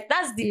something like.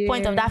 That's the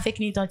point of that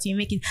faking it until you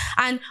make it.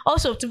 And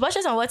also to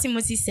buttress on what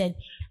Timothy said,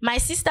 my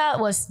sister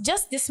was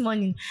just this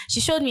morning. She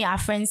showed me her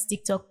friend's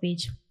TikTok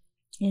page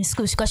in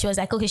school because she was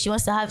like, okay, she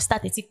wants to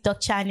start a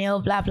TikTok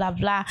channel, blah blah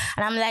blah.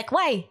 And I'm like,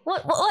 why?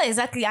 What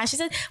exactly? And she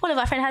said one of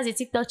her friends has a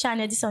TikTok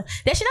channel. This one.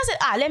 Then she now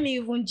said, let me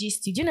even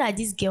gist you. Do you know that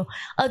this girl,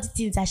 all the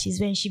things that she's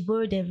wearing, she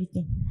borrowed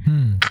everything.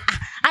 And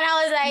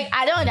I was like,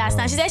 I don't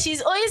understand. She said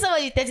she's owing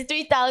somebody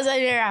 33,000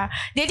 naira.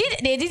 They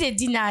did a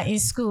dinner in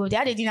school. They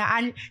had a dinner,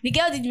 and the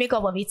girl did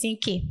makeup of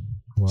 18K.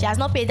 Wow. She has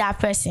not paid that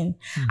person.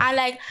 And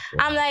like,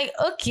 I'm like,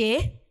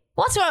 okay.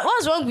 What's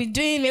wrong with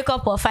doing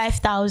makeup for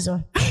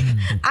 5,000?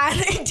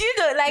 And do you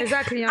know, like,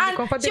 Exactly, and and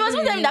comfortable she was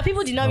telling me that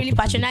people did not really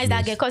patronize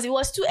that girl Yes. because it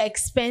was too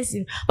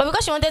expensive. But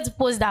because she wanted to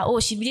post that,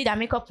 she did that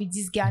makeup with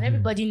this girl, and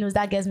everybody knows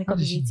that girl's makeup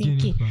What is did she gain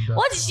 18K. from that?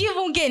 What did she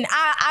even gain?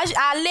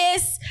 Her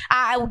lace,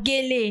 her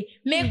gele,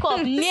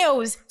 makeup,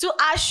 nails, to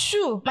her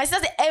shoe. My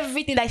sister said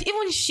everything. Like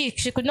even she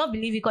could not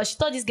believe it because she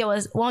thought this girl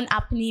was one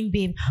happening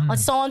babe. Until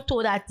someone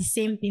told her the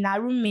same thing,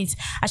 her roommate,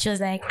 and she was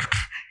like,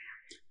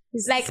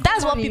 like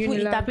that's what people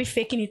interpret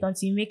faking it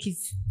until you make it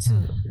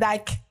too.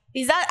 Like,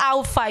 is that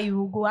how far you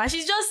will go? And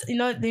she's just,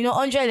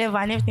 100 level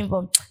and everything,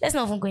 but let's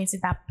not even go into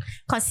that.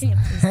 Continue,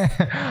 please.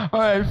 All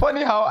right.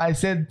 Funny how I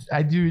said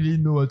I didn't really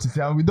know what to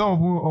say, and we don't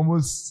even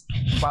almost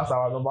pass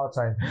our normal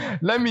time.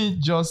 Let me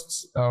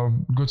just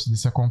go to the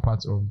second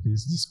part of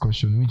this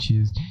discussion, which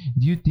is: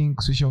 do you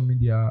think social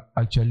media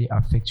actually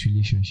affects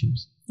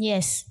relationships?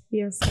 Yes.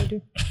 Yes, I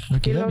do.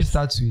 Okay, let me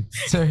start with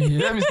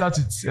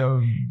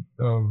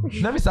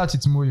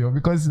Moyo,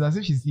 because it's as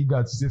if she's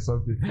eager to say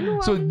something. No,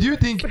 So I'm do you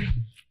think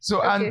so?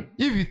 Okay. And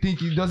if you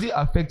think it, does it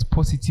affect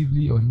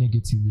positively or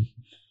negatively?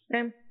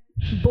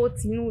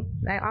 Both,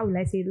 like how will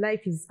I say,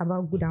 life is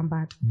about good and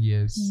bad.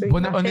 Yes. So it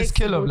But on a affects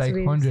scale of both like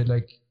ways. 100,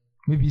 like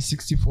maybe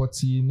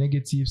 60-40,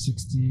 negative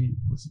 60,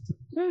 positive,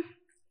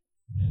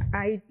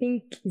 I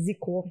think it's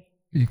equal.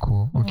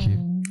 equal. Okay.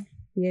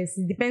 Yes,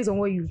 it depends on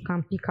what you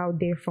can pick out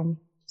there from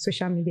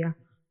social media.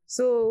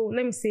 So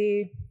let me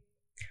say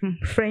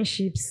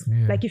friendships.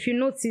 Yeah. Like if you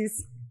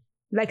notice,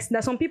 like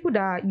there's some people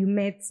that you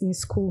met in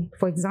school,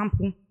 for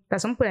example.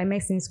 There's some people I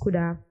met in school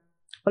that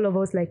all of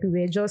us, like,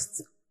 we were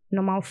just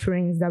normal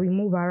friends that we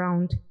move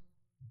around.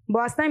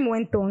 But as time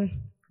went on,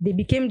 they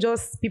became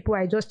just people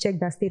I just checked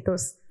their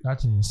status.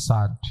 That is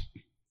sad.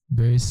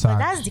 Very But sad.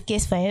 that's the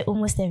case for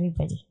almost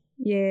everybody.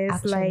 Yes,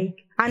 Actually.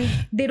 like,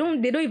 and they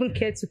don't even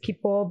care to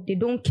keep up. They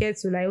don't care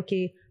to, like,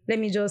 okay, let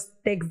me just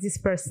text this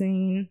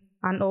person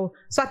and all.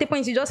 So at a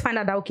point you just find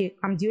out that, okay,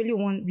 I'm the only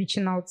one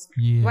reaching out.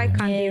 Yeah. Why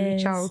can't they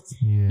reach Yes. out?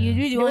 Yeah. They You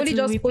really want only to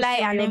just post reply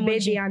on an your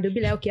birthday emoji. and they'll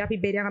be like, okay, happy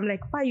birthday. And I'm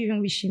like, why are you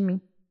even wishing me?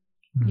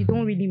 You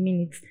don't really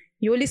mean it.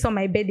 You only saw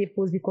my birthday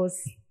post because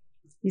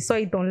you saw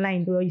it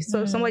online, or you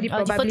saw somebody Or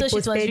the probably photo shoot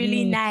was posted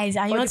really me. nice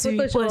and you Or want the to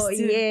photo shoot- repost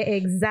too. Yeah,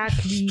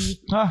 exactly. This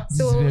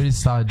So- is very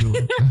sad though.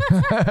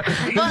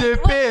 It's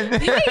a pain. The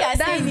way you are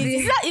That's saying it,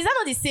 the- is that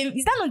not the same?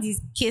 Is that not the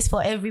case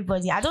for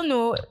everybody? I don't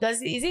know.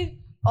 Is it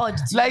odd.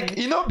 Like,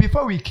 you know,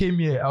 before we came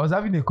here, I was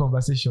having a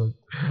conversation.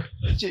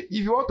 If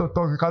you want to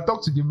talk, you can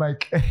talk to the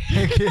mic.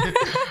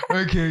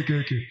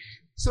 Okay.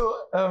 So,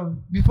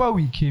 before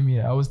we came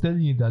here, I was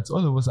telling you that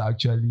all of us are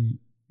actually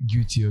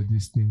guilty of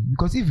this thing.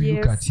 Because if you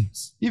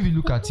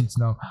look at it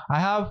now, I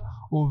have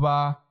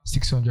over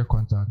 600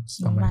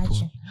 contacts on my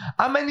phone.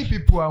 How many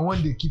people I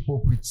want to keep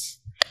up with?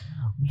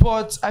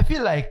 But I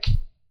feel like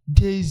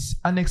there's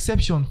an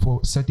exception for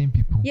certain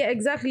people. Yeah,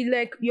 exactly.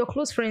 Like your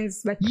close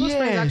friends, friends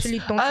actually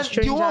turn to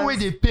strangers. The one way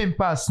they pain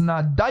pass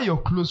now, that your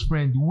close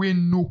friend will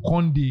no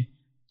conde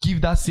give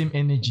that same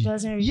energy.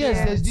 Yes,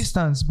 there's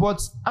distance, but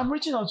I'm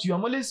reaching out to you.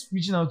 I'm always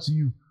reaching out to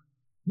you.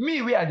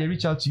 Me, where they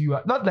reach out to you,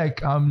 not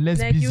like I'm less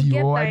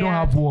busy or I don't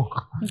have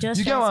work. You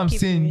get what I'm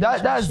saying?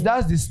 That's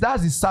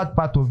the sad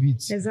part of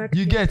it. Exactly.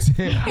 You get?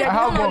 I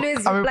have work.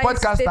 I'm a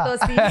podcaster.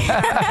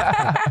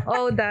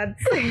 All that.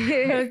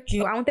 Okay.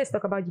 So I wanted to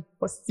talk about the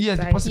positive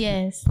side.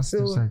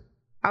 Positive side.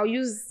 I'll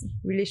use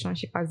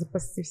relationship as the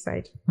positive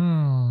side.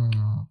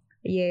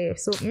 Yeah,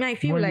 so I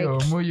feel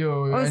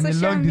Moyo, in a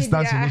long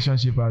distance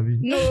relationship, Abby.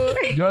 No,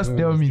 just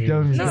tell me.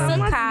 No, I'm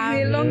not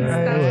in a long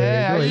distance.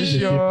 Yeah, are you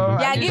sure?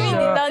 Yeah, giving the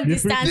long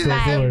distance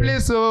vibe.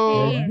 Place,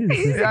 so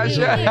yeah,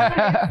 sure.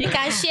 You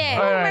can share.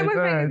 My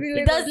boyfriend is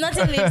it does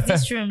nothing leave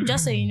this room,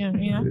 just so you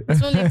know. It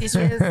won't leave this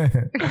room.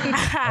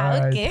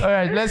 Okay. All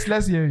right,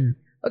 let's hear you.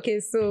 Okay,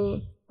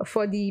 so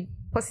for the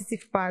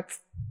positive part,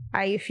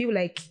 I feel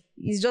like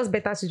it's just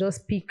better to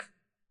just pick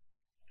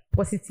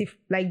positive,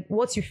 like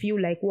what you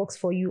feel like works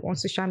for you on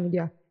social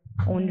media,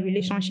 on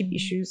relationship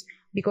issues.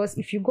 Because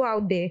if you go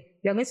out there,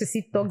 you're going to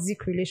see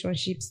toxic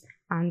relationships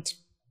and,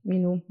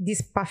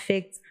 this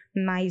perfect,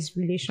 nice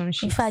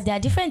relationship. In fact, there are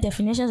different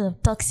definitions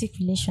of toxic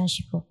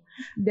relationship.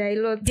 There are a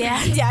lot. They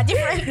are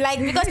different, like,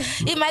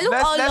 because it might look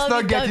all let's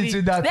not get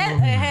into that.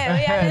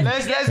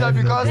 Let's not,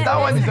 because that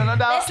one is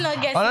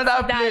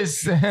another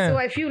place. So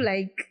I feel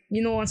like,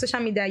 on social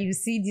media, you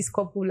see this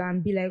couple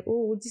and be like,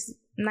 oh, this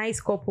nice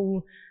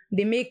couple.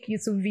 They make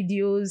YouTube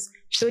videos,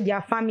 show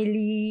their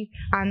family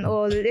and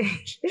all.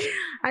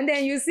 And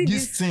then you see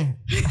this thing.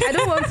 I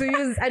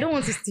don't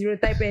want to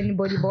stereotype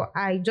anybody, but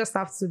I just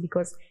have to,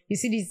 because you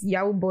see this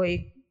Yahoo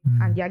boy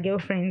and their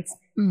girlfriends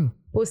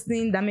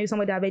posting that maybe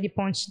somebody already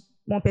punched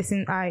one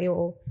person's eye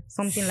or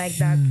something like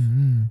that.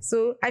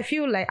 So I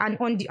feel like, and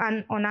on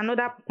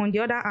the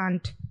other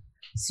hand,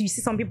 so you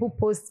see some people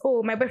post,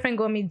 oh, my boyfriend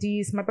got me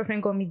this, my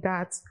boyfriend got me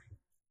that.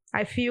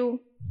 I feel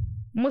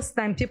most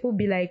time people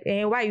be like,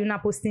 why are you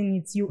not posting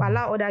it? You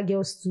allow other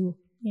girls to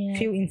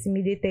feel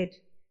intimidated.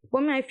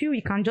 But I feel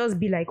you can just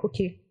be like,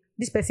 okay,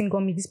 this person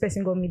got me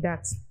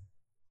that.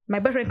 My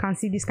boyfriend can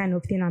see this kind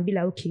of thing and be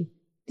like, okay,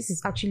 this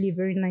is actually a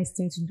very nice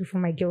thing to do for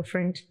my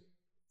girlfriend.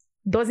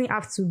 Doesn't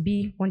have to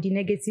be on the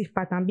negative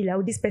part and be like,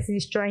 oh, this person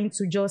is trying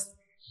to just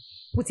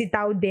put it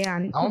out there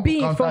and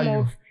be in form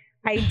of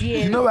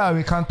ideas. You know why I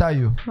will counter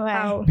you?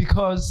 Wow.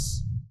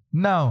 Because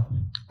now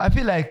I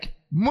feel like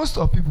most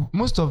of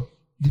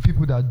the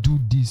people that do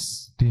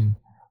this thing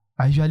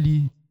are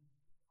usually,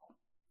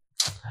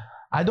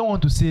 I don't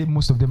want to say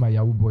most of them are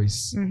Yahoo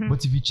boys,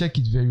 but if you check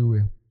it very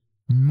well,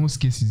 in most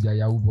cases they are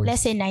Yahoo boys.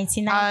 Let's say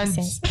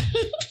 99%.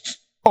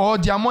 Or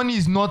their money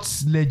is not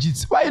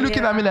legit. Why are you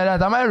looking at me like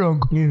that? Am I wrong?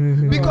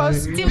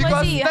 Because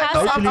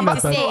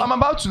I'm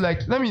about to,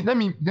 like, let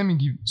me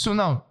give. So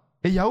now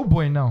a Yahoo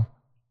boy now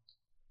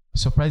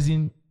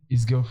surprising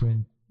his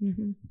girlfriend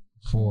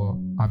for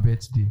her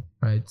birthday,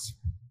 right?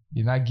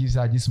 He now gives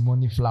her this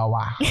money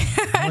flower.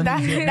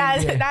 That's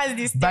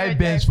the stereotype. Buy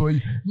bench for you.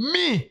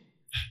 Me,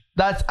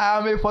 that I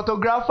am a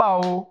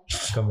photographer,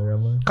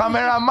 cameraman,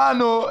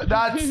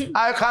 that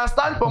I can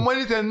stand from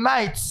morning till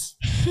night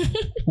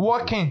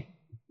working.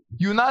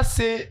 You now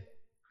say,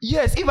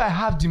 yes, if I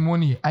have the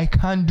money, I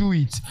can do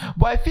it.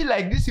 But I feel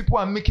like these people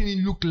are making it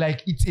look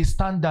like it's a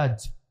standard.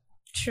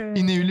 True.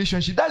 In a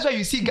relationship. That's why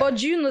you see. But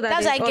do you know that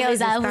that's why girls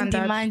are even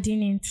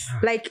demanding it.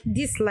 Like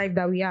this life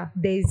that we are,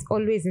 there is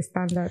always a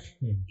standard.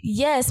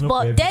 Yes,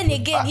 but then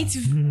again, it's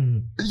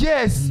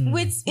yes. In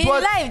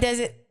life,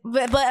 there's a.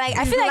 But like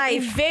I feel like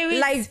it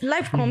varies.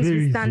 Life comes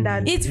with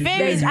standards. It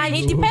varies, and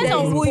it depends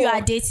on who you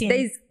are dating.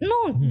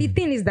 The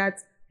thing is that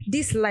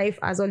this life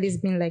has always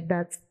been like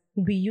that.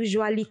 We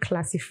usually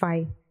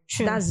classify.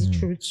 True. That's the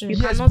truth. You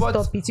cannot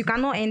stop it. You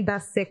cannot end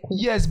that circle.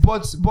 Yes,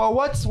 but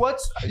what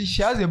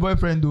she has a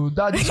boyfriend though.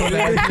 That is all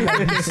like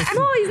this.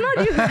 No, it's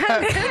not you.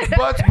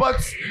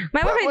 but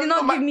my boyfriend did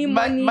not give me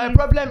money. My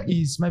problem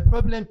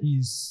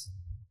is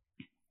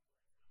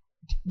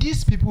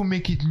these people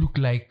make it look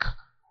like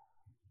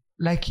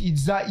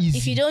it's that easy.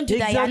 If you don't do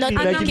that, you're not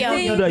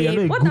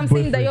girl. What I'm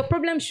saying is that your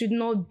problem should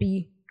not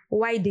be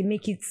why they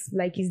make it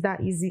like it's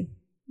that easy.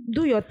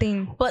 Do your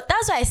thing. But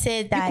that's why I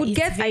said that you could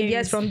get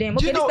ideas from them.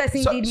 Okay, this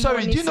person did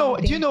sorry, do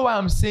you know what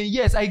I'm saying?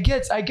 Yes, I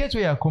get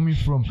where you're coming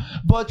from.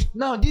 But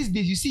now these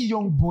days you see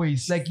young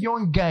boys, like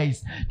young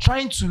guys,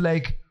 trying to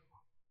like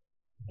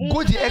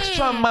go the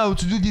extra mile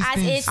to do these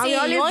things. And we're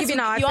always giving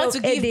ourselves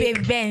headache.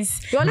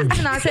 We're always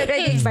giving ourselves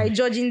headache by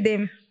judging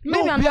them.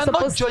 No, we are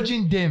not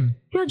judging them.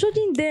 We are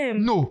judging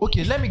them. No,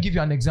 okay, let me give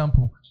you an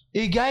example.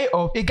 a guy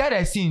that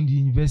I see in the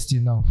university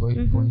now, for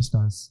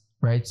instance,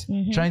 right,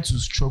 trying to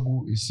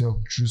struggle himself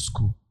through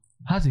school,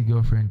 has a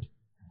girlfriend,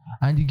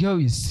 and the girl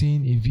is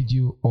seeing a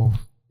video of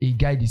a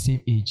guy the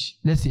same age,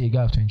 let's say a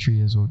guy of 23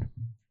 years old,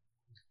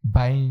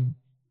 buying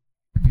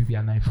maybe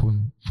an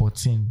iPhone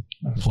 14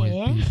 for his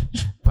babe,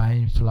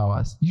 buying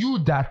flowers. You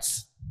that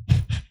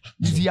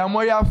is the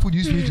Amoria food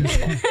you used to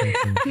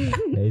school.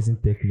 You're using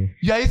Techno.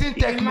 You are using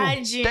Techno.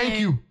 Imagine. Thank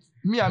you.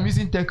 Me, I'm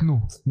using Techno.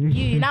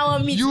 You now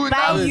want me to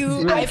buy you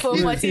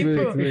iPhone 14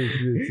 Pro.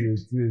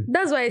 Wait.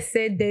 That's why I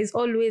said there's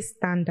always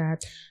standard.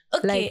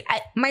 Okay,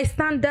 Like my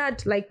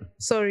standard, like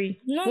sorry,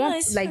 No,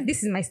 it's like fine.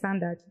 this is my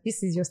standard.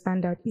 This is your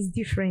standard. It's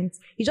different.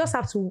 You just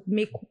have to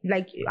make,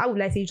 like, I would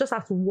like say, you just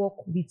have to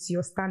work with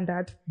your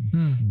standard.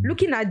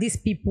 Looking at these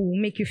people will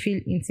make you feel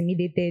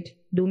intimidated.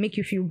 They'll make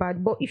you feel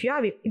bad. But if you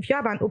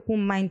have an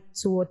open mind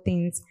toward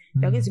things,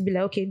 you're going to be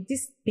like, okay,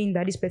 this thing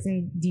that this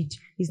person did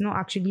is not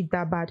actually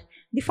that bad.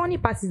 The funny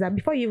part is that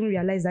before you even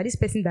realize that this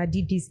person that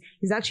did this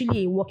is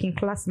actually a working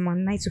class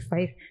man, 9 to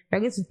 5,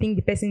 you're going to think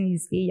the person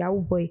is a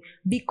Yahoo boy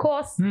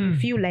because you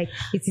feel like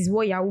it is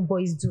what Yahoo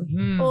boys do.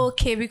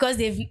 Okay, because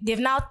they've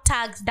now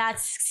tagged that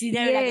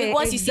scenario. Like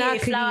once you see a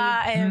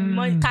flower,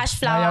 cash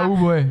flower, Yahoo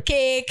boy.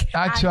 cake,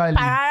 Actually. and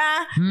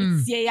parara,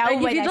 it's a Yahoo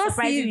Like boy if you that's just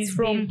surprising see it his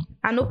from babe.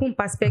 an open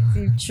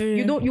perspective, True.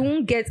 you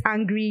won't get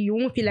angry. You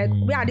won't feel like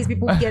where are these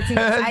people getting?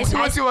 I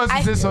Timothy wants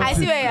to say I something.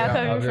 see where you're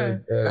coming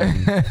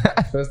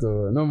from. First of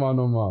all,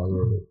 normal.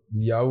 Bro.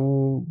 The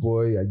Yahoo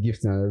boy,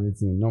 gifting and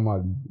everything,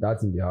 normally that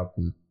thing they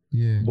happen.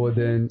 Yeah. But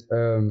then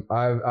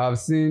I've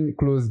seen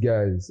close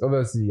guys.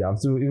 Obviously, I'm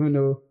still, even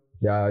though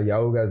there are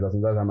Yahoo guys that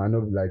sometimes I might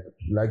not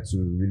like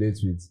to relate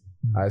with.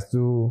 I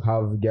still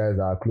have guys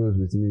that are close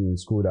with me in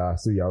school that are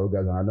still Yahoo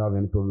guys, and I don't have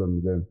any problem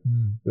with them.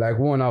 Like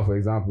one now, for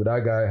example,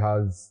 that guy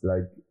has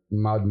like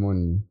mad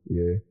money,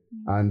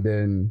 and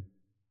then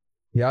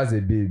he has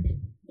a babe.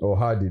 Or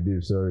had a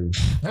babe, sorry.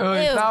 Oh,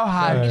 it's now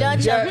hard. You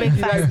don't jump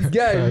breakfast. Like the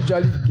guy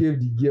literally gave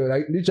the girl,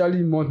 like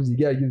literally monthly,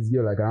 the guy gives the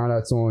girl like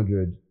around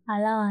 200.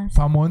 Allowance.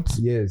 Per month.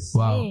 Yes.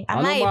 Wow. Hey, am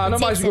And I a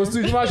normal, she goes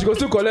potato?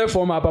 to collect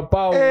from her papa.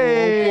 Or all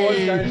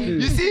Hey, kind of you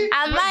things. see?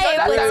 Am the I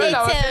a other time when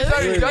I was saying- potato?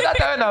 Sorry, the other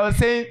time when I was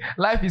saying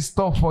life is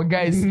tough for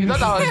guys, you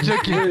thought I was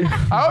joking.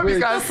 I hope you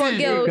Wait. can For see.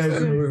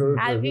 girls.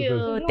 Have you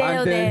And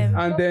tell then, them?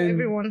 and then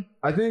Everyone.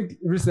 I think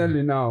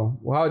recently now,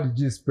 how the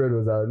gist spread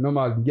was that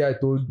normal the guy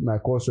told my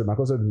culture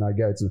is my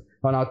guy too.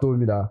 And I told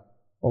me that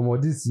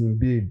this in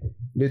babe.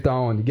 Later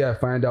on, the guy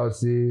find out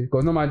say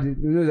because normally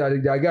you know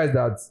that there are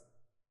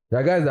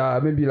guys that are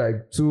maybe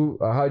like too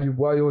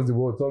why use the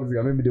word toxic,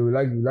 and maybe they would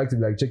like to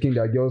be like checking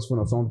their girl's phone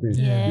or something.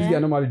 Yeah. This guy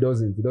normally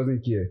doesn't. He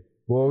doesn't care.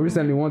 But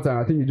recently one time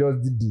I think he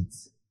just did it.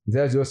 He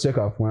said just check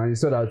her phone and he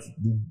saw that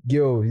the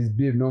girl, his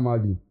babe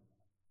normally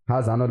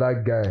has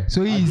another guy.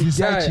 So he And is the the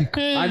side guy- chick.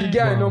 And the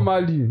guy Wow.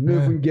 normally no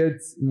Yeah. even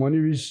get money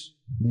reach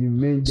the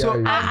main guy. So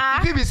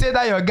if you be say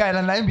that your guy,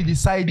 and I be the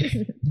side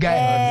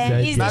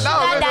guy. He's the Now sugar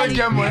that one daddy.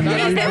 don't get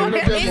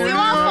money. He's the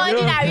one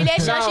funding a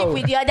relationship Now-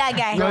 with the other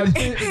guy. Now, the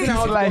thing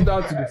has to like- come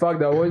down to the fact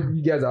that what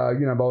you guys are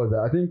arguing about is that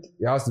I think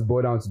it has to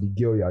boil down to the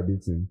girl you are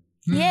dating.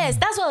 Yes,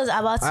 that's what I was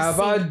about to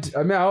say.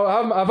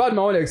 I've had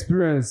my own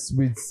experience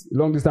with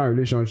long distance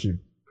relationship.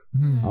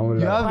 I won't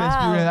You lie. have Wow.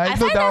 experience. I I know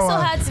find that that so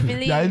one. hard to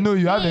believe. Yeah, I know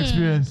you have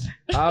experience.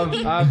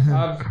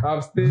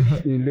 I've stayed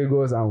in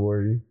Lagos and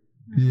Warri.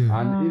 Yeah.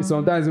 And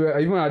sometimes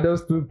even at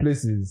those two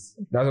places,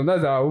 that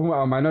sometimes I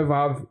might not even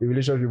have a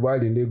relationship while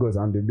in Lagos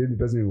and the baby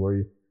person in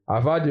Warri.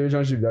 I've had a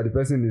relationship that the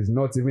person is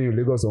not even in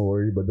Lagos or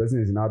Warri, but the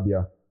person is in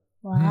Abia.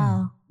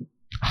 Wow.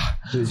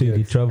 So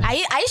you travel. Are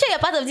you sure you're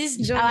part of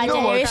this our You know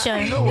what?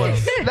 generation? You know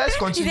what? Let's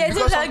continue They do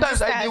because like sometimes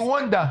this I dey guy.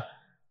 wonder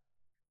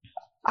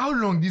how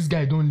long this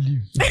guy don't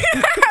live.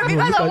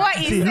 Because of what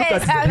he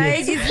says. I'm like,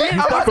 he's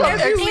How much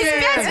He's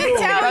experience meant to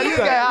tell that you. this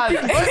guy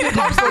has when it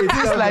comes to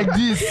things like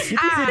this?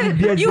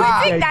 You would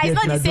think that it's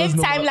not the same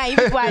timeline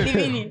people are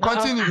living in.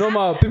 Continue.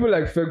 Normal people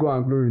like Fego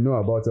and Glory know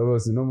about it.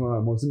 Obviously,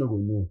 normal Monsino go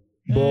know.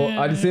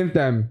 But at the same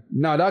time,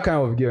 now that kind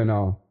of girl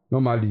now,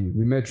 normally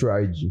we met through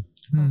IG.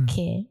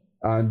 Okay.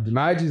 And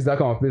my IG is that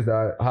kind of place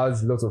that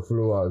has lots of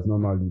followers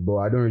normally, but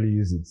I don't really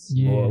use it.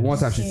 Yes. But one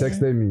time she Okay.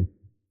 texted me.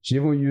 She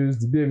even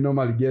used the babe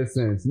normally get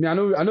sense. Me, I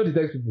know the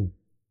text people.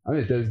 I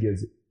know the text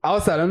girls.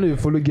 Outside, I don't know if you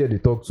follow girl they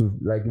talk to.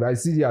 Like if I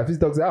see her, if she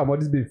talks, but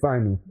this babe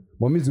fine. No.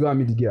 But me to go and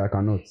meet the girl, I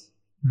cannot.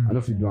 I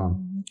don't feel do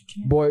am.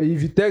 But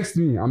if you text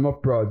me, I'm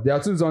not proud. There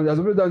are two songs. There's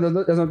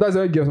sometimes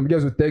when some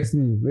girls will text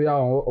me, maybe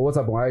on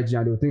WhatsApp on IG,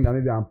 and they will think that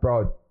maybe I'm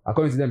proud.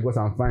 According to them, because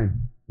I'm fine,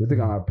 they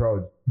think I'm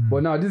proud.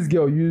 But now this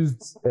girl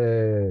used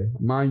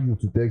Man U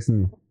to text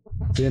me,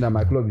 saying that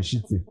my club is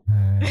shitty.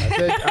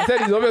 I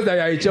said it's obvious that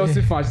you're a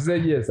Chelsea fan. She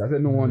said yes. I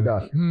said no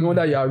wonder. No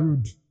wonder you are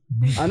rude.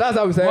 And that's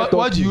how we started talking.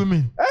 What do you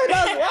mean? Are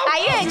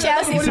you a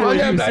Chelsea See fan? what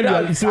you- see what- see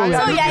what we So are you're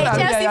a talking about.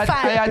 Chelsea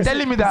fan. You're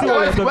telling me that. See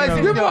what we're Why is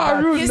talking it about. your are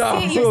bad? rude You now.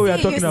 see, So we are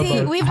you talking see,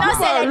 about- we've not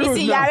People said are rude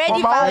anything. You're now. already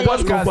On my own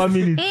violent. podcast. Per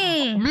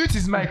minute. Mute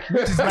his mic.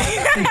 Mute his mic.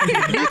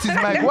 Mute his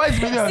mic. What is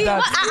the meaning of See,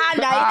 that?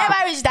 no, you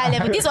never reached that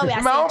level. This is what we are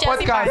In my own saying.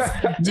 Chelsea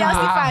podcast. fans.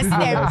 Chelsea fans, This is what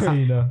them. I'm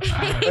saying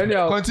now.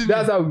 Anyhow, Continue.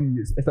 that's how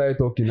we started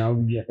talking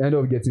and we ended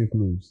up getting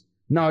close.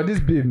 Now, this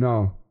babe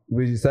now,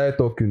 we started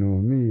talking,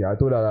 me, I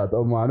told her that,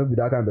 I don't be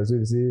that kind of person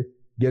who say,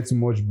 get too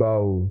much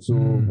bow. So,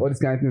 all these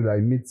kind of things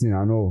like meeting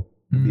and all,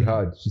 it'd be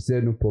hard. She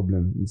said, no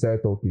problem. We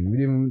started talking. We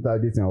didn't even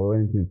start dating or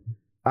anything.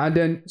 And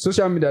then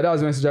social media, that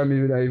was when social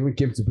media even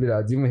came to play,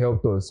 that even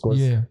helped us. Because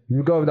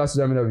because of that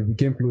social media, we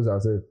became close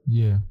ourselves.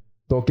 Yeah.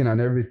 Talking and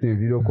everything,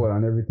 video call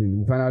and everything.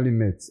 We finally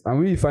met. And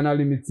we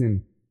finally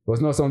meeting was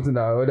not something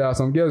that there are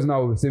some girls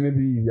now will say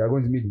maybe you are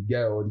going to meet the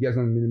girl or the girl's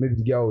going to meet, maybe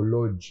the girl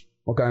will lodge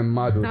what kind of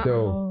mad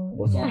hotel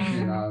or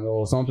something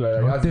or something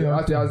like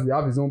that. He has to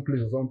have his own place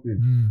or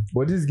something.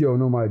 But this girl,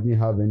 no man, didn't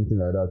have anything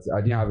like that.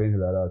 I didn't have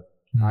anything like that.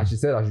 And she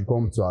said I should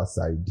come to her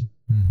side.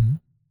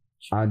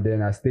 And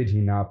then I stayed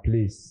in her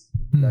place.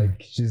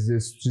 Like she's a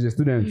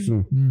student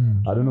too.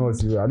 I don't know what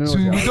to. I don't know. So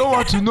we don't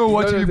want to know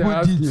what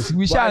people did.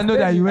 We shall know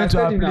that you went to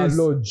her place.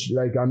 Lodge,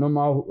 like a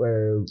normal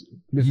place.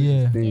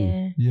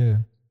 Yeah.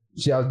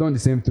 She has done the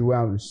same thing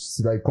where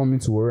she's like coming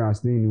to where I'm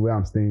staying, where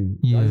I'm staying.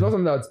 Yeah. It's not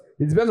something that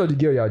it depends on the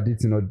girl you are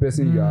dating or the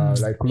person you are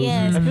like close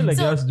Yeah. with. I feel like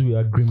So- it has to do with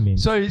agreement.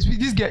 Sorry,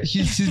 this girl,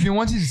 she's been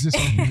wanting to say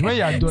something. When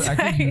you are done, I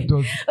think you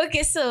done.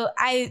 Okay, so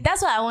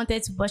that's what I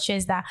wanted to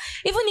buttress, that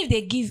even if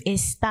they give a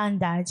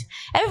standard,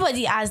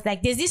 everybody has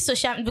like there's this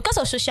because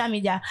of social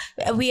media,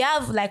 we're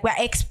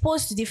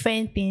exposed to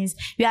different things.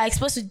 We are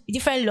exposed to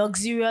different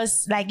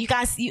luxurious, like you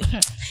can see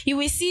you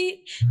will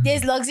see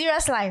there's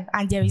luxurious life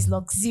and there is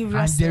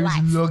luxurious And there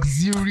life. is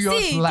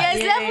luxurious See, life.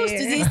 there's levels to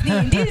this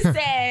thing. This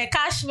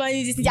cash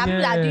money, this thing. People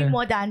are Yeah. doing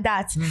more than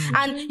that.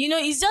 And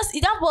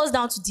it that boils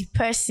down to the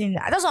person.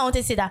 That's what I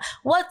wanted to say, that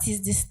what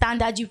is the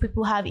standard you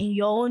people have in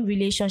your own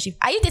relationship?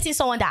 Are you dating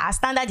someone that our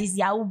standard is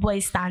Yahoo boy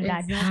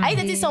standard? Exactly. Are you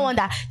dating someone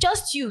that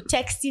just you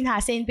texting her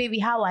saying, baby,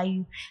 how are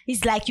you?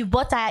 It's like you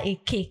bought her a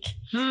cake.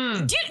 Do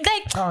you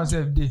like I was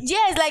there.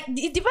 yes, like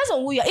it depends on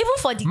who you are, even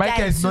for the Michael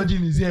guys is too. nodding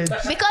his head.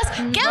 Because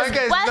girls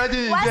Michael is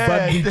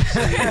nodding his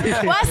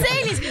head.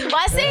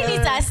 we're saying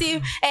it as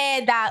if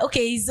that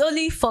okay, it's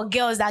only for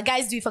girls, that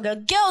guys do it for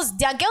girls.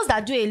 There are girls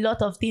that do a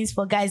lot of things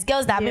for guys.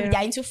 Girls that maybe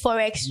they're into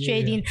forex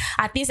trading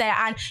and things like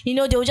that. And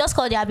they'll just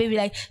call their baby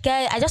like,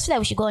 "Girl, I just feel like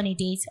we should go on a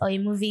date or a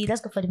movie.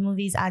 Let's go for the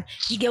movies." And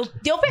they'll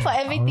pay for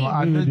everything.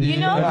 Well,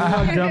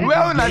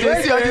 now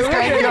they see all these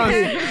kind of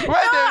girls.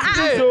 Where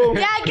they So-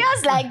 There are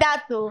girls like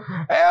that though.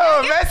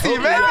 Oh, Messi,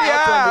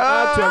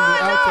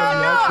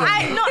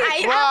 No,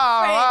 I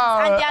Wow, have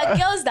friends, and there are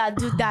girls that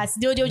do that.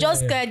 They'll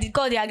just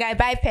call their guy,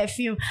 buy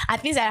perfume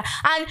and things like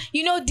that.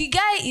 And the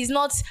guy is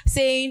not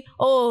saying,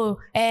 "Oh,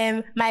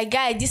 my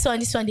guy, this one,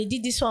 they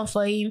did this one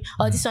for him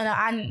or this one."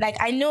 And like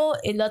I know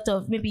a lot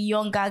of maybe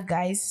younger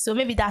guys, so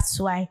maybe that's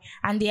why.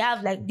 And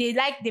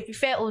they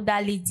prefer older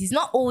ladies,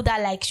 not older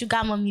like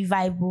sugar mommy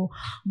vibe,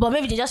 but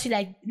maybe they just feel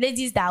like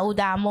ladies that are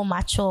older are more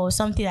mature or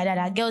something like that.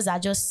 That girls are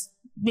just.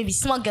 Maybe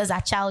small girls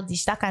are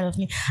childish, that kind of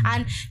thing,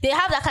 and they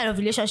have that kind of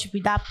relationship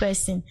with that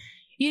person.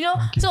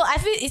 So I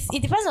feel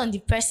it depends on the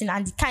person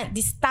and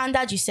the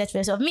standard you set for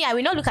yourself. Me, I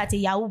will not look at a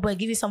Yahoo boy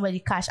giving somebody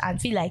cash and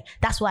feel like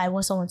that's what I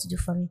want someone to do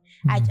for me.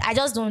 I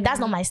just don't. That's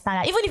not my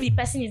standard. Even if the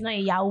person is not a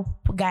Yahoo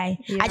guy,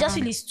 I just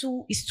feel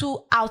it's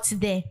too out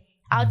there.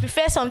 I would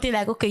prefer something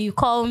like, okay, you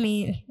call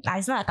me.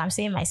 It's not like I'm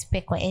saying my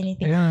spec or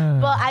anything,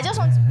 but I just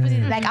want to put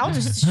it like I want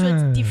to show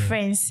the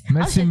difference.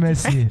 Messi.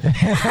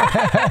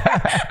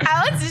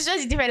 I want to show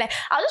the difference. Like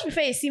I'll just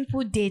prefer a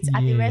simple date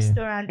at a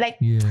restaurant. Like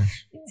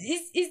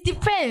it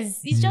depends.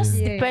 It's just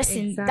the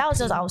person. Exactly. That was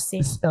what I was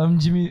saying.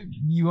 Jimmy,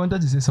 you wanted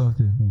to say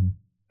something.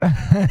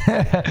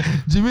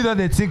 Jimmy, don't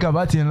they think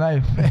about in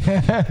life?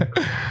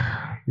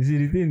 You see,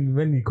 the thing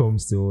when it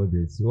comes to all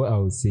this, what I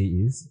would say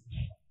is,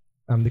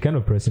 I'm the kind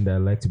of person that I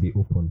like to be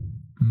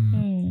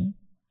open.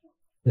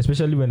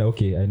 Especially when, I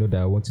know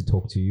that I want to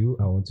talk to you,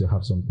 I want to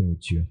have something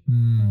with you.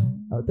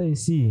 I'll tell you,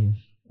 see,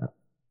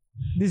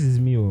 this is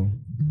me.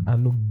 I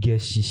no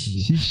get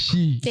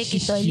shishi. Take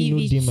it or Shishi leave no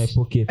it. dey in my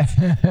pocket.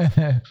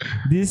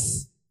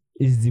 This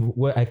is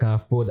what I can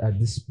afford at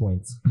this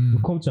point. We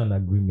come to an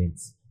agreement.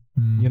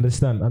 You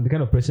understand? I'm the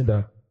kind of person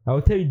that I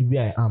will tell you the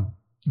way I am.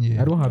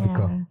 I don't have a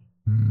car.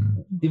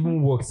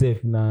 Even work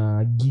safe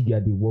na gig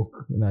at the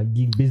work na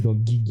gig based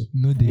on gig.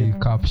 No, they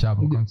cap sharp.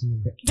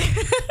 Continue.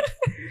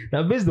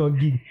 Now based on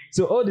gig.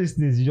 So all these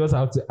things you just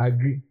have to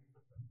agree.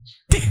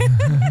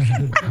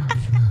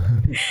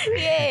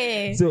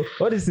 Yeah. So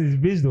all this is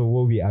based on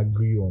what we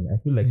agree on. I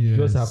feel like you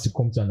just have to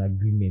come to an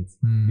agreement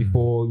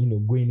before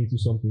going into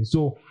something.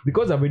 So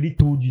because I've already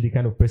told you the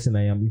kind of person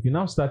I am, if you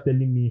now start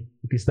telling me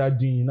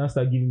you now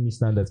start giving me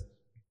standards,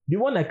 the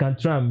one I can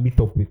try and meet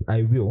up with,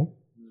 I will.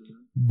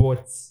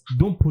 but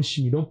don't push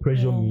me, don't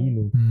pressure me, you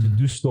know, to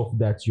do stuff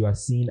that you are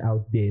seeing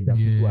out there that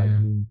people are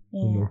doing,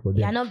 you know, for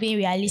them. You're not being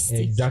realistic.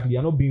 Exactly,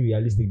 you're not being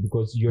realistic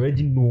because you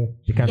already know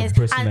the kind of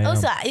person and I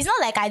also, am. it's not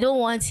like I don't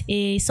want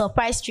a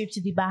surprise trip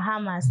to the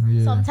Bahamas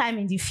sometime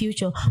in the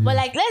future. But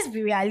like, let's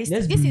be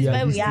realistic. This is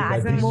where we are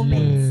at the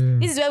moment.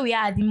 This is where we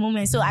are at the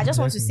moment. So I just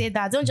want to say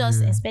that don't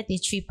just expect a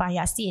trip and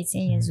you're still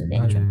 18 years old.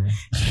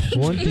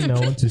 One thing I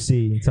want to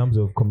say in terms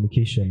of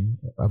communication,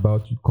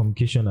 about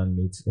communication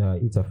and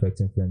it's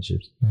affecting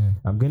friendships.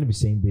 I'm going to be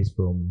saying this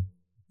from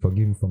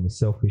a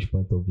selfish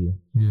point of view.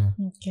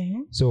 Okay.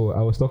 So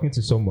I was talking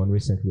to someone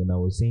recently and I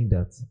was saying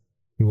that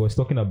he was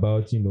talking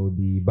about, you know,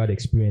 the bad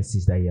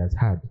experiences that he has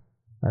had.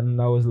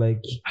 And I was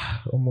like,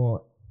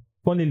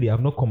 funnily, I've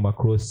not come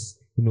across,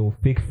 you know,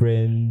 fake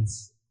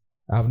friends.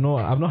 I've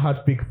not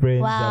had fake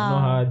friends.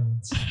 Wow. I've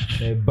not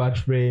had bad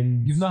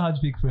friends. You've not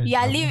had fake friends.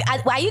 Are you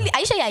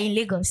sure you're in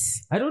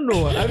Lagos? I don't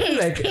know. I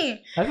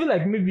feel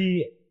like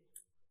maybe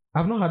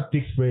I've not had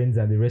fake friends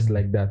and the rest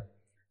like that.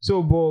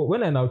 So, but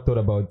when I now thought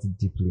about it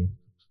deeply,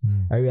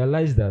 I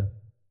realized that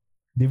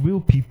the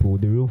real people,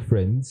 the real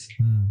friends,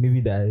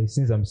 maybe that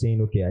since I'm saying,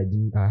 okay, I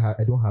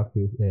don't have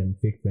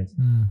fake friends,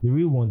 the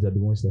real ones are the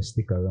ones that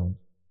stick around.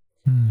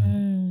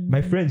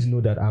 My friends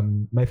know that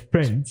I'm my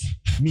friends,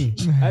 me.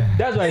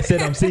 That's why I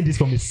said I'm saying this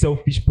from a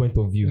selfish point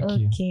of view.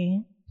 Okay.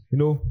 You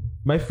know,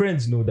 my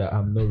friends know that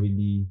I'm not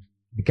really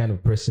the kind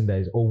of person that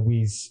is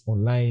always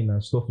online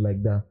and stuff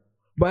like that.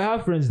 But I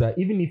have friends that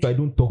even if I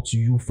don't talk to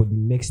you for the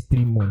next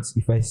 3 months,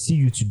 if I see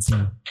you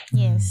today,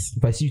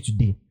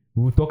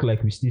 we will talk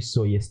like we still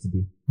saw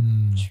yesterday.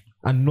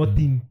 And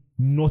nothing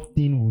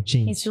will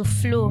change. It will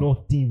flow.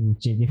 Nothing will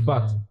change. In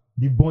fact,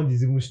 the bond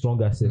is even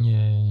stronger.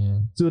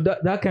 So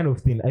that kind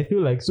of thing, I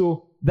feel like,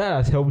 so that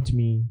has helped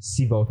me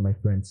sieve out my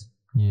friends.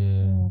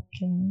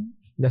 Okay.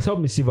 That's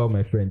helped me sieve out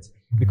my friends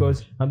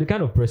because I'm the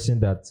kind of person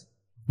that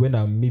when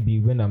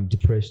I'm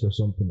depressed or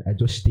something, I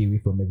just stay away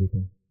from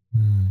everything.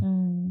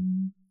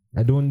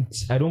 I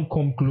don't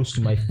come close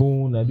to my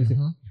phone. I do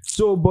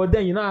so, but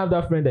then you now have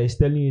that friend that is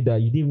telling you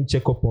that you didn't even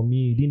check up on me,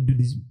 you didn't do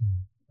this.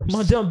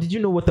 Madam, did you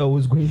know what I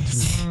was going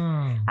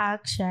through?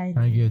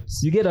 Actually,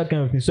 you get that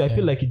kind of thing. So I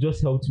feel like it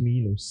just helped me,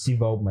 you know,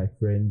 sieve out my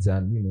friends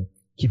and, you know,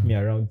 keep me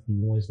around the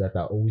ones that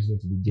are always going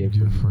to be there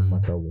for me no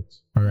matter what.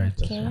 All right.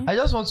 Okay. I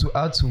just want to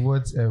add to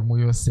what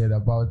Moyo said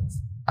about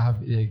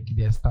have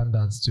their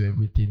standards to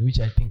everything, which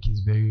I think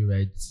is very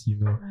right. You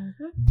know,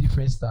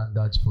 different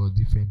standards for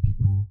different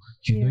people.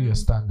 You know your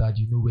standard,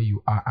 you know where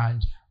you are,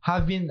 and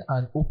having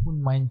an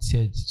open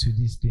mindset to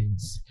these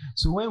things.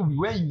 So when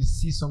you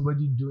see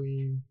somebody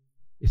doing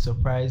a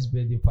surprise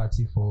birthday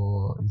party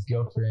for his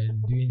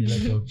girlfriend, doing a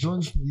lot of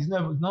it's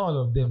not all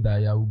of them that are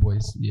Yahoo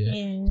boys. Some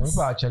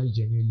people are actually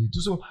genuinely do.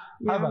 So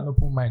have an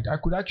open mind. I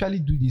could actually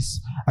do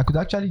this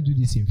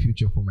in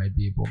future for my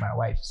babe or my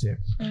wife self.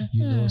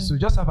 You know, so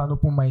just have an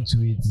open mind to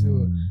it.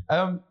 So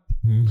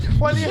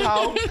funny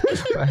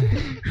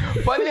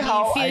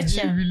how I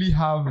didn't really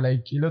have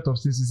like a lot of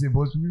things to say,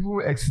 but we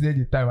even exceeded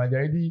the time and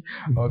already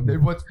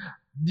but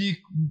the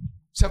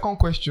second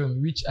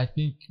question, which I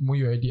think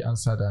Moyo already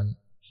answered and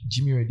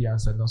Jimmy already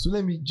answered now. So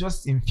let me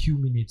just in few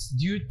minutes.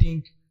 Do you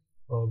think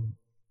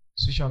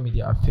social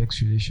media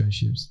affects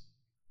relationships,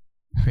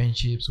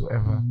 friendships,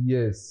 whatever?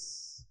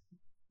 Yes.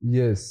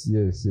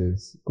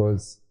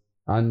 Because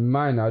and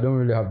mine, I don't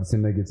really have the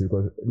same negative.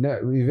 Because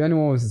if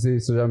anyone wants to say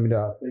social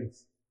media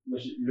affects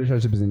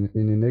relationships in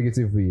a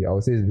negative way, I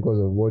would say it's because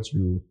of what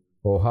you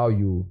or how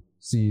you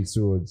see it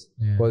towards.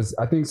 Because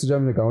I think social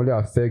media can only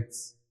affect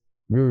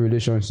real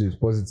relationships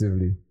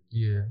positively.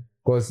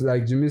 Because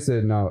like Jimmy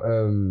said now,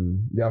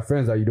 there are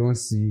friends that you don't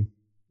see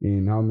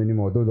in how many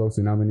months, don't talk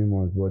to in how many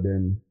months, but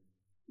then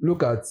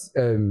look at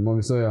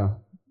Mommy Sawyer,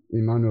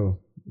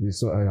 Emmanuel,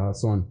 her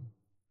son.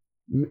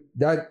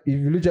 That if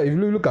you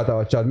look at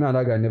our chat, me and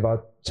that guy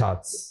never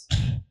chats.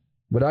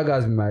 But that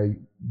guy's been my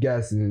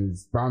guy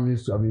since primary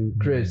school,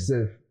 creche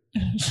self.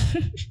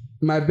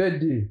 My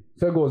birthday,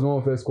 Fego was the one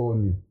who first called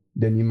me.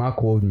 Then Ima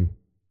called me.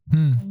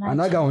 And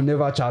that guy will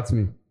never chat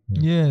me.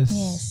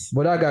 Yes.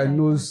 But that guy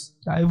knows.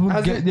 I even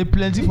get the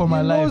plenty for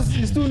my life.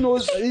 He still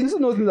knows things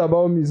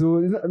about me. So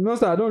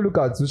I don't look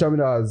at social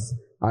media as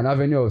an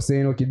avenue of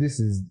saying, okay, this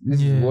is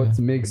what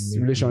makes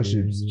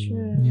relationships.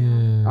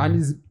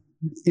 And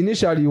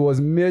initially it was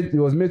made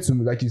to,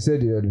 like you said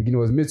at the beginning, it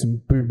was made to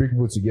bring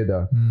people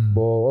together.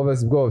 But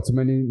obviously because of too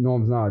many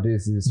norms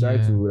nowadays, it's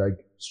trying to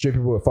like stray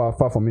people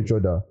far from each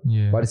other.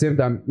 But at the same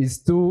time, it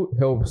still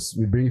helps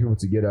with bringing people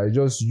together. It's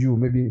just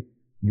maybe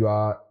you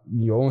are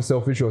your own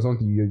selfish or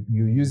something,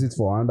 you use it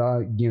for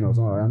another gain or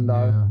something,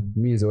 another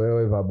means or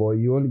whatever, but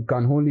you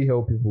can only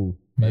help people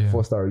like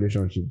foster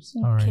relationships.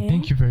 All right,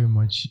 thank you very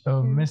much.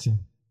 Messi.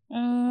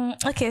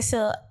 Okay,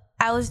 so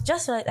I was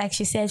just like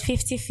she said,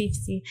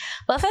 50-50.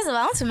 But first of all,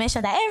 I want to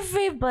mention that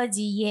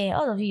everybody,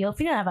 all of you, your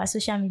opinion about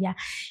social media,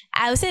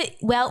 I would say,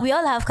 well, we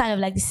all have kind of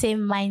like the same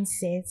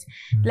mindset.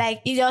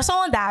 Like if you're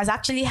someone that has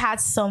actually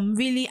had some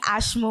really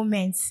harsh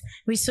moments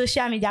with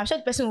social media, I'm sure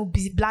the person will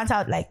be blunt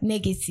out like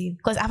negative,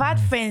 because I've had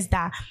friends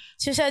that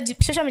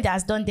social media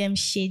has done them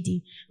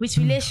shady with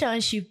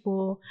relationship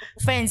or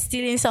friends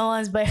stealing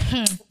someone's, but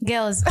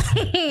girls,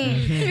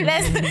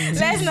 let's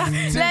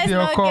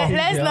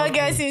not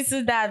get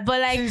into that.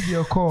 But like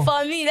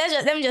for me,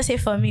 let me just say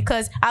for me,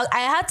 because I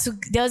had to.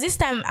 There was this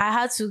time I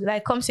had to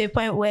like come to a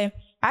point where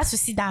I had to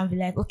sit down and be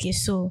like, okay,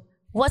 so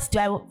what do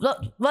I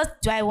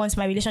want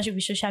my relationship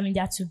with social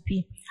media to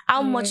be?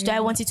 How much do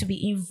I want it to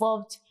be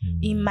involved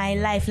in my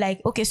life?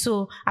 Like, okay,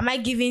 so am I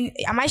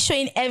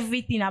showing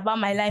everything about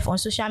my life on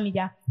social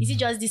media? Is it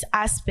just this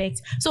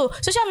aspect? So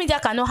social media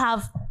cannot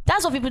have,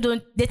 that's what people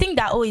don't, they think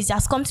that, oh, it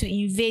has come to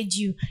invade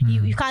you.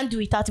 You can't do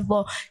without it.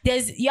 But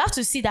you have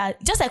to see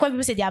that, just like when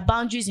people say there are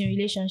boundaries in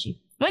relationship,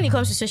 when it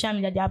comes to social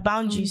media, there are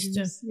boundaries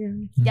too. Yeah.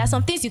 There are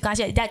some things you can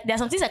share. There are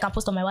some things I can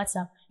post on my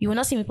WhatsApp. You will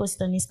not see me post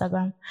it on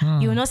Instagram.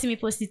 You will not see me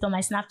post it on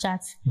my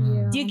Snapchat.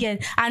 Do you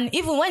get? And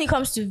even when it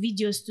comes to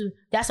videos too,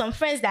 there are some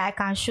friends that I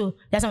can show.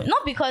 There's some,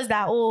 not because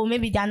that, oh,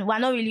 maybe we're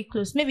not really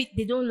close. Maybe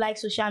they don't like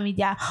social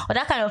media, or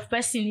that kind of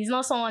person is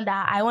not someone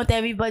that I want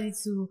everybody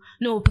to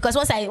know. Because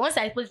once I post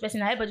the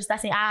person, everybody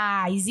start saying,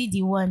 is he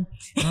the one?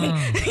 You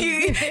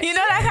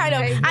know, that kind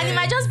of, and it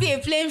might just be a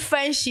plain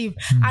friendship,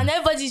 and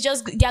everybody's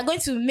just, they are going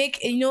to make,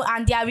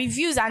 and their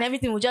reviews and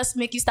everything will just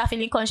make you start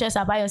feeling conscious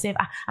about yourself.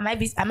 Am I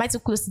too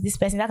close to this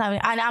person? That kind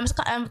of, and I'm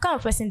kind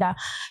of person that,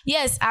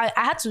 yes, I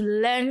had to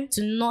learn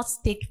to not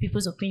take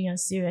people's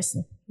opinions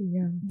seriously.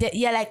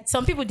 Like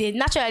some people, they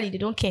naturally, they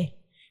don't care.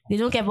 They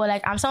don't care, but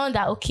like I'm someone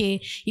that,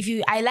 okay,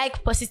 I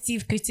like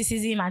positive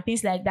criticism and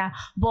things like that,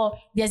 but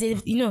there's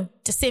the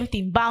same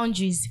thing,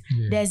 boundaries.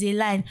 There's a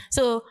line.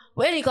 So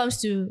when it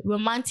comes to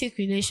romantic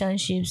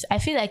relationships, I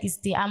feel like it's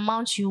the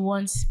amount you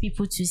want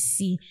people to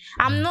see.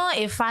 I'm not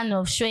a fan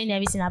of showing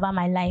everything about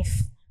my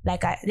life.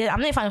 Like I'm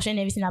not a fan of showing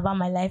everything about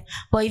my life,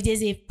 but if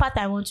there's a part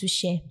I want to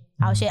share,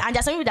 I'll share. And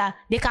there's some people that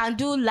they can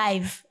do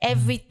live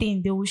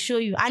everything, they will show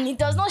you, and it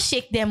does not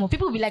shake them.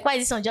 People will be like, why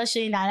is this one just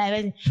showing that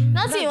live?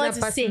 Nothing you want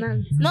to say.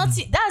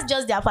 Nothing. That's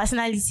just their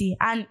personality,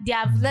 and they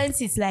have learned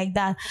it like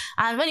that.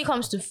 And when it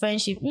comes to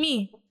friendship,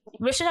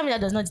 social media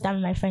does not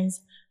determine my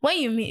friends. When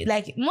you meet,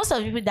 like most of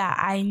the people that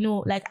I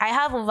know, like I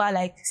have over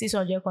like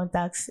 600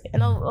 contacts,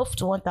 up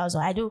to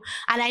 1,000. I do,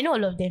 and I know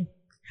all of them.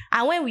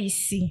 And when we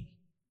see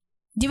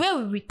the way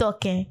we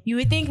talk, you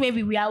will think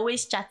maybe we are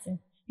always chatting.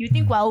 You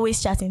think we're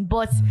always chatting,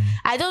 but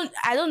I don't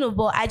know,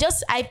 but I'd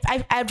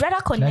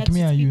rather connect like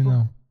me and people. You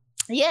now.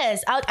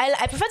 Yes,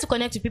 I prefer to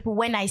connect to people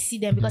when I see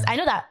them, because I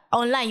know that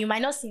online you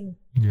might not see me.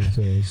 Yeah,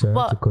 so I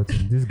have to cut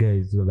him. This guy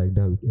is like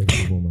that with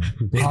every woman.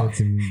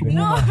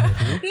 No,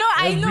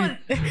 I know.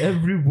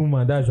 Every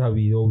woman, that's how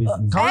he always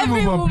is.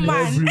 Every woman.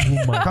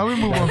 Can we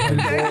move on,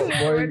 please?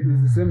 Boy, it's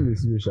the same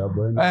with you,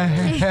 Shabon.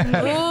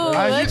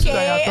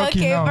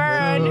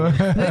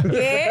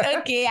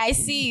 Okay, I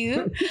see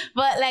you.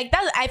 But like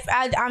that,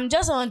 I'm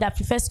just someone that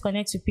prefers to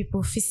connect to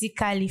people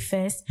physically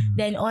first,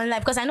 then online,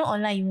 because I know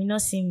online you will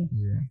not see me.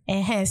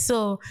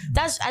 So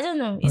that's, I don't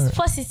know, it's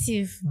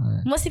positive,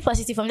 mostly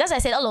positive. From that's why I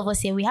said all of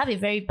us here, we have a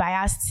very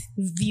biased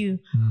view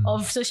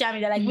of social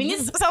media. Like we need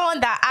someone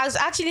that has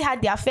actually had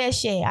their fair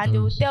share, and they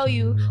will tell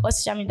you what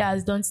social media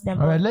has done to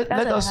them. All right, let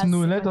us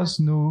know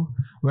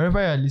wherever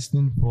you're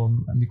listening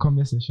from in the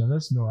comment section. Let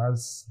us know,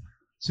 has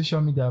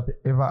social media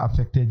ever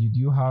affected you? Do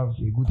you have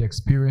a good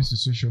experience with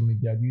social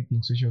media? Do you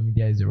think social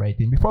media is the right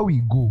thing? Before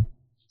we go,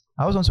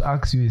 I just want to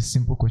ask you a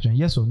simple question,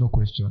 yes or no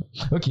question.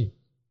 Okay,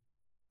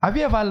 have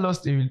you ever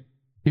lost a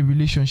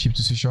relationship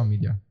to social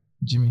media?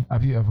 Jimmy,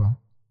 have you ever?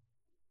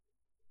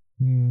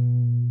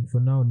 For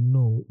now,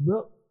 no.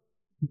 Well,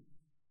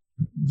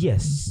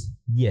 yes.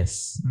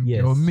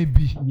 Or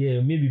maybe. Yeah,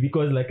 maybe,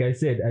 because like I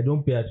said, I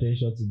don't pay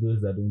attention to those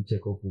that don't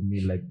check up on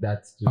me like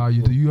that.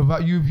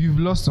 You've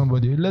lost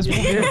somebody. Let's move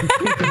on.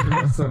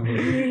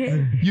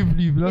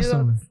 You've lost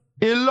somebody.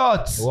 A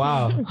lot.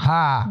 Wow.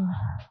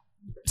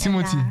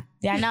 Timothy.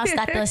 They are now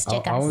status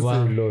checkers. I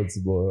won't say lots,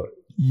 but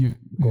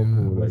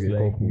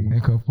a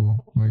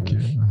couple.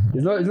 Okay.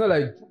 It's not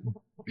like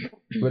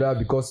whether,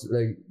 because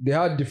like they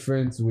had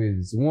different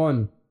ways.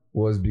 One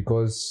was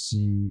because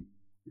she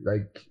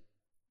like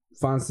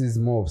fancies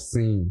more of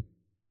seeing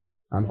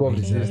and because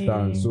of the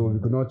distance, so we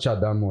could not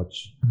chat that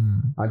much.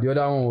 And the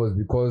other one was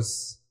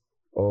because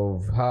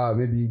of her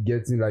maybe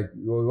getting like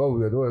what we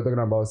were talking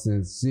about,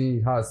 since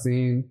seeing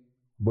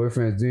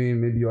boyfriends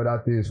doing maybe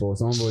other things for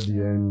somebody,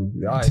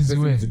 and I expect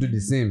you to do the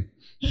same.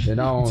 Then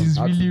that one it is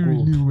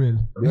really well.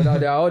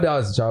 There are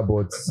others,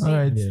 but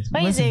alright.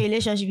 When you say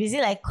relationship, is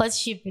it like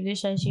courtship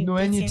relationship? No,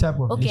 any type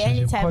of relationship. Okay,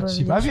 any type of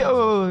relationship. Have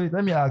you?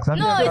 Let me ask. It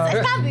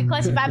can't be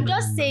courtship. I'm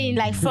just saying,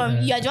 like,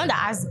 from you are the one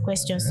that asked the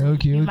question. So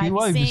okay.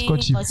 What if it's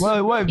courtship? What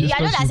if it's courtship? You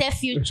are not as a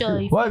future.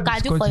 If you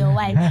can do for your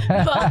wife.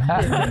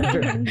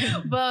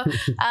 But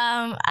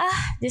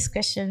this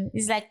question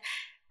is like,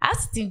 I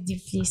have to think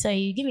deeply. So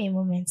you give me a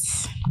moment.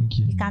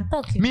 Okay. We can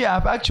talk. Me,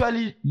 I've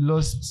actually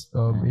lost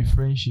a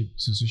friendship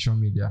to social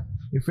media.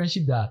 A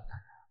friendship that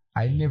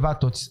I never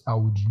thought I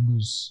would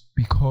lose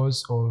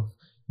because of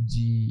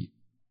the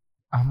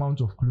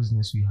amount of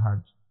closeness we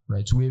had.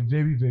 Right, we were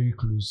very, very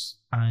close,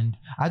 and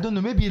I don't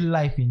know, maybe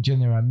life in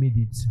general made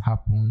it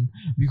happen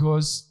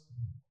because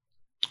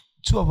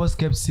two of us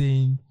kept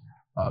saying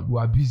we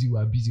are busy,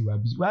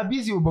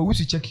 but we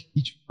should check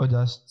each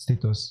other's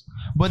status.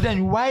 But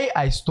then why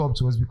I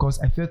stopped was because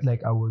I felt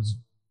like I was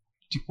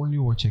the only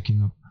one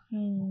checking up.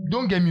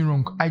 Don't get me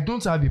wrong, I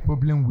don't have a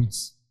problem with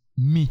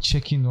me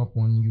checking up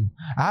on you.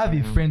 I have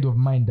a friend of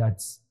mine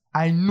that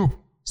I know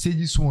say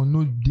this one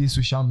no dey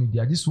social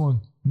media, this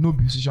one no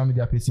be social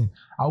media person.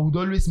 I would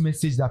always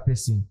message that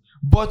person.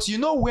 But you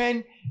know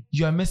when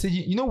you are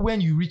messaging, you know when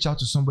you reach out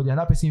to somebody and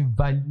that person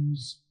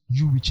values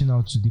you reaching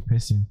out to the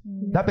person,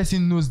 that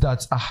person knows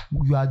that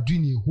you are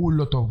doing a whole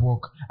lot of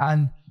work.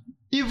 And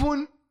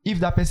even if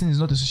that person is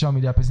not a social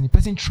media person, the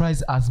person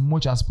tries as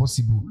much as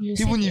possible.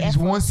 Even if it's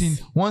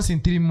once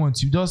in 3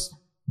 months, you just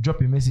drop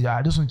a message.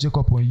 I just want to check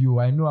up on you.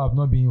 I know I've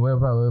not been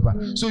wherever.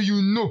 So you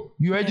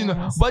already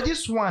know. But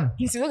this one,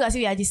 it's look as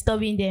if you are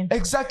disturbing them.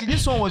 Exactly.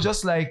 This one was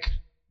just like,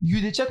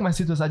 they check my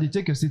status, I they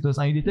check your status,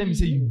 and they tell me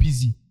say you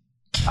busy.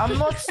 I'm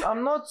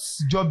not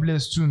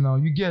jobless too now.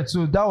 You get.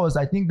 So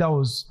I think that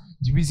was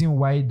the reason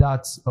why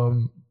that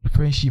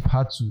friendship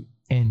had to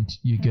end.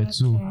 You get. Okay.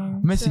 So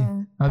Mercy,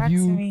 so have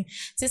you?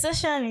 To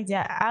social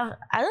media,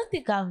 I don't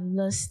think I've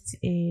lost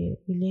a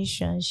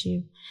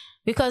relationship.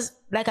 Because,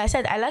 like I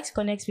said, I like to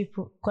connect with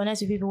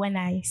people when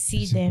I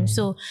see them.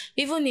 So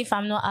even if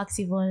I'm not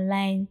active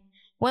online,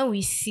 when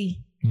we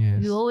see,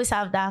 we always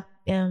have that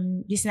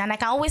this, and I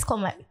can always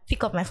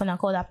pick up my phone and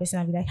call that person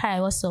and be like, "Hi,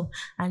 what's up?"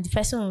 And the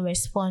person will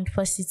respond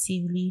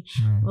positively.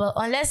 But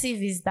unless if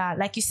it's that,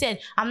 like you said,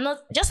 I'm not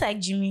just like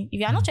Jimmy.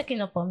 If you are not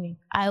checking up on me,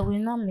 I will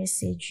not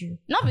message you.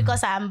 Not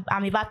because I'm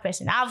a bad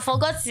person. I've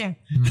forgotten.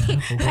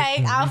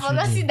 I've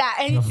forgotten that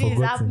anything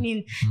is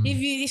happening.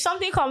 If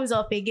something comes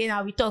up again,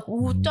 I will talk.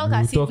 We'll talk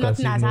as if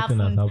nothing has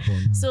happened.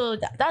 So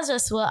that's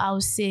just what I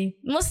would say.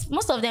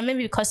 Most of them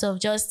maybe because of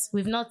just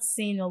we've not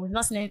seen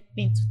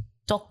anything to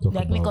talk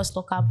make us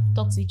talk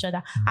to each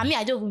other. I mean,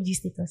 I don't even view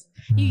status.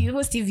 You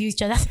even still view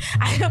each other.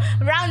 I don't,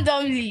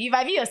 randomly. If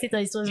I view your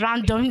status, it was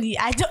randomly.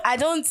 I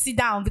don't sit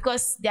down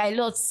because there are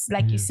lots,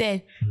 like you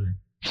said.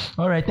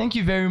 All right, thank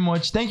you very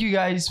much. Thank you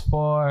guys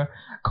for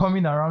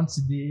coming around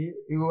today.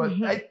 It was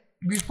like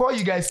before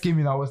you guys came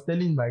in, I was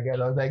telling my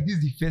girl, I was like, this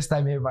is the first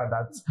time ever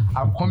that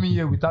I'm coming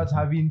here without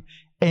having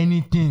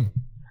anything.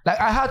 Like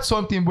I had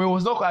something, but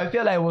I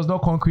feel like it was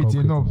not concrete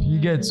enough. You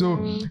get. So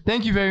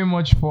thank you very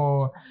much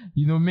for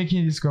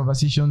making this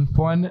conversation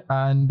fun,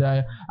 and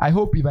I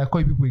hope if I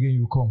call people again,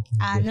 you come.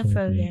 No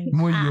problem.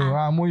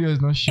 Moyo is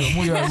not sure.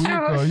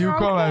 Moyo, you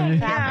come. I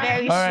mean.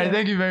 All right, sure.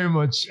 thank you very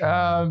much.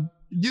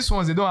 These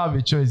ones, they don't have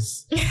a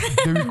choice.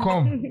 They will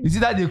come. It's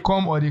either they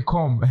come or they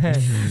come.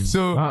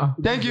 So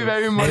thank you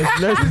very much.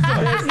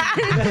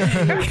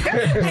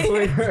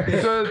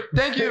 So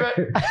thank you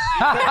very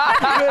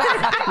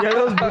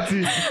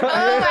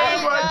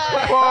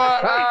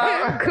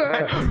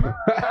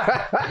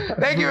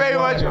thank you very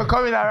much for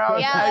coming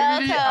around. I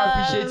really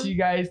appreciate you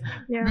guys.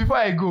 Before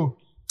I go,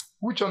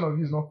 which one of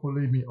you is not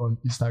following me on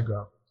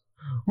Instagram?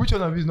 Which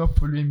one of you is not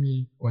following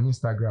me on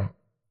Instagram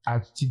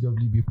at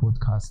TWB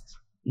Podcast?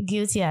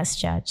 Guilty as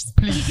charged.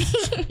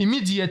 Please,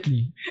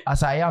 immediately,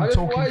 as I am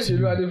talking to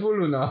you,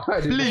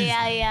 please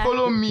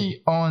follow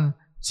me on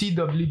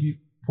TWB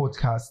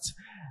Podcast.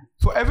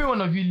 For every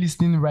one of you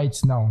listening right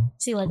now,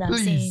 see what I'm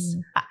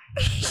saying.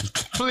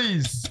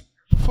 Please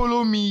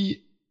follow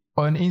me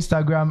on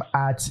Instagram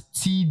at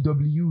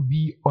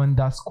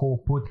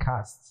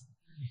TWB_podcast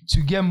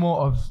to get more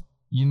of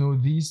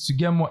this, to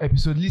get more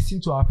episodes.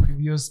 Listen to our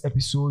previous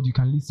episode. You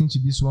can listen to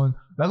this one.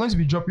 We're going to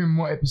be dropping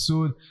more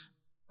episodes.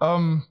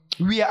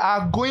 We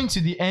are going to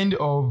the end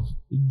of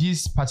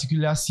this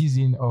particular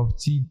season of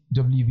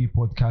TWB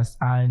Podcast,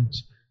 and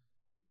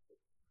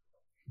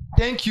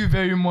thank you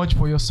very much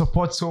for your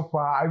support so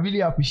far. I really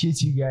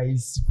appreciate you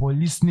guys for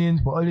listening,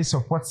 for always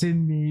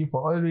supporting me,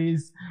 for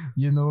always,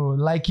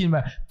 liking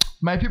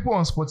my people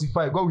on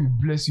Spotify. God will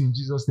bless you in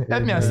Jesus' name.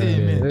 Let me say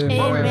amen.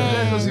 God will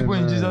bless those people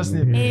in Jesus'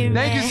 name. Amen.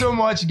 Thank you so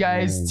much,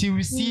 guys. Till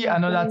we see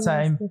another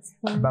time.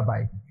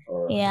 Bye-bye.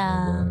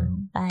 Yeah.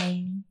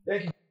 Bye.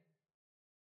 Thank you.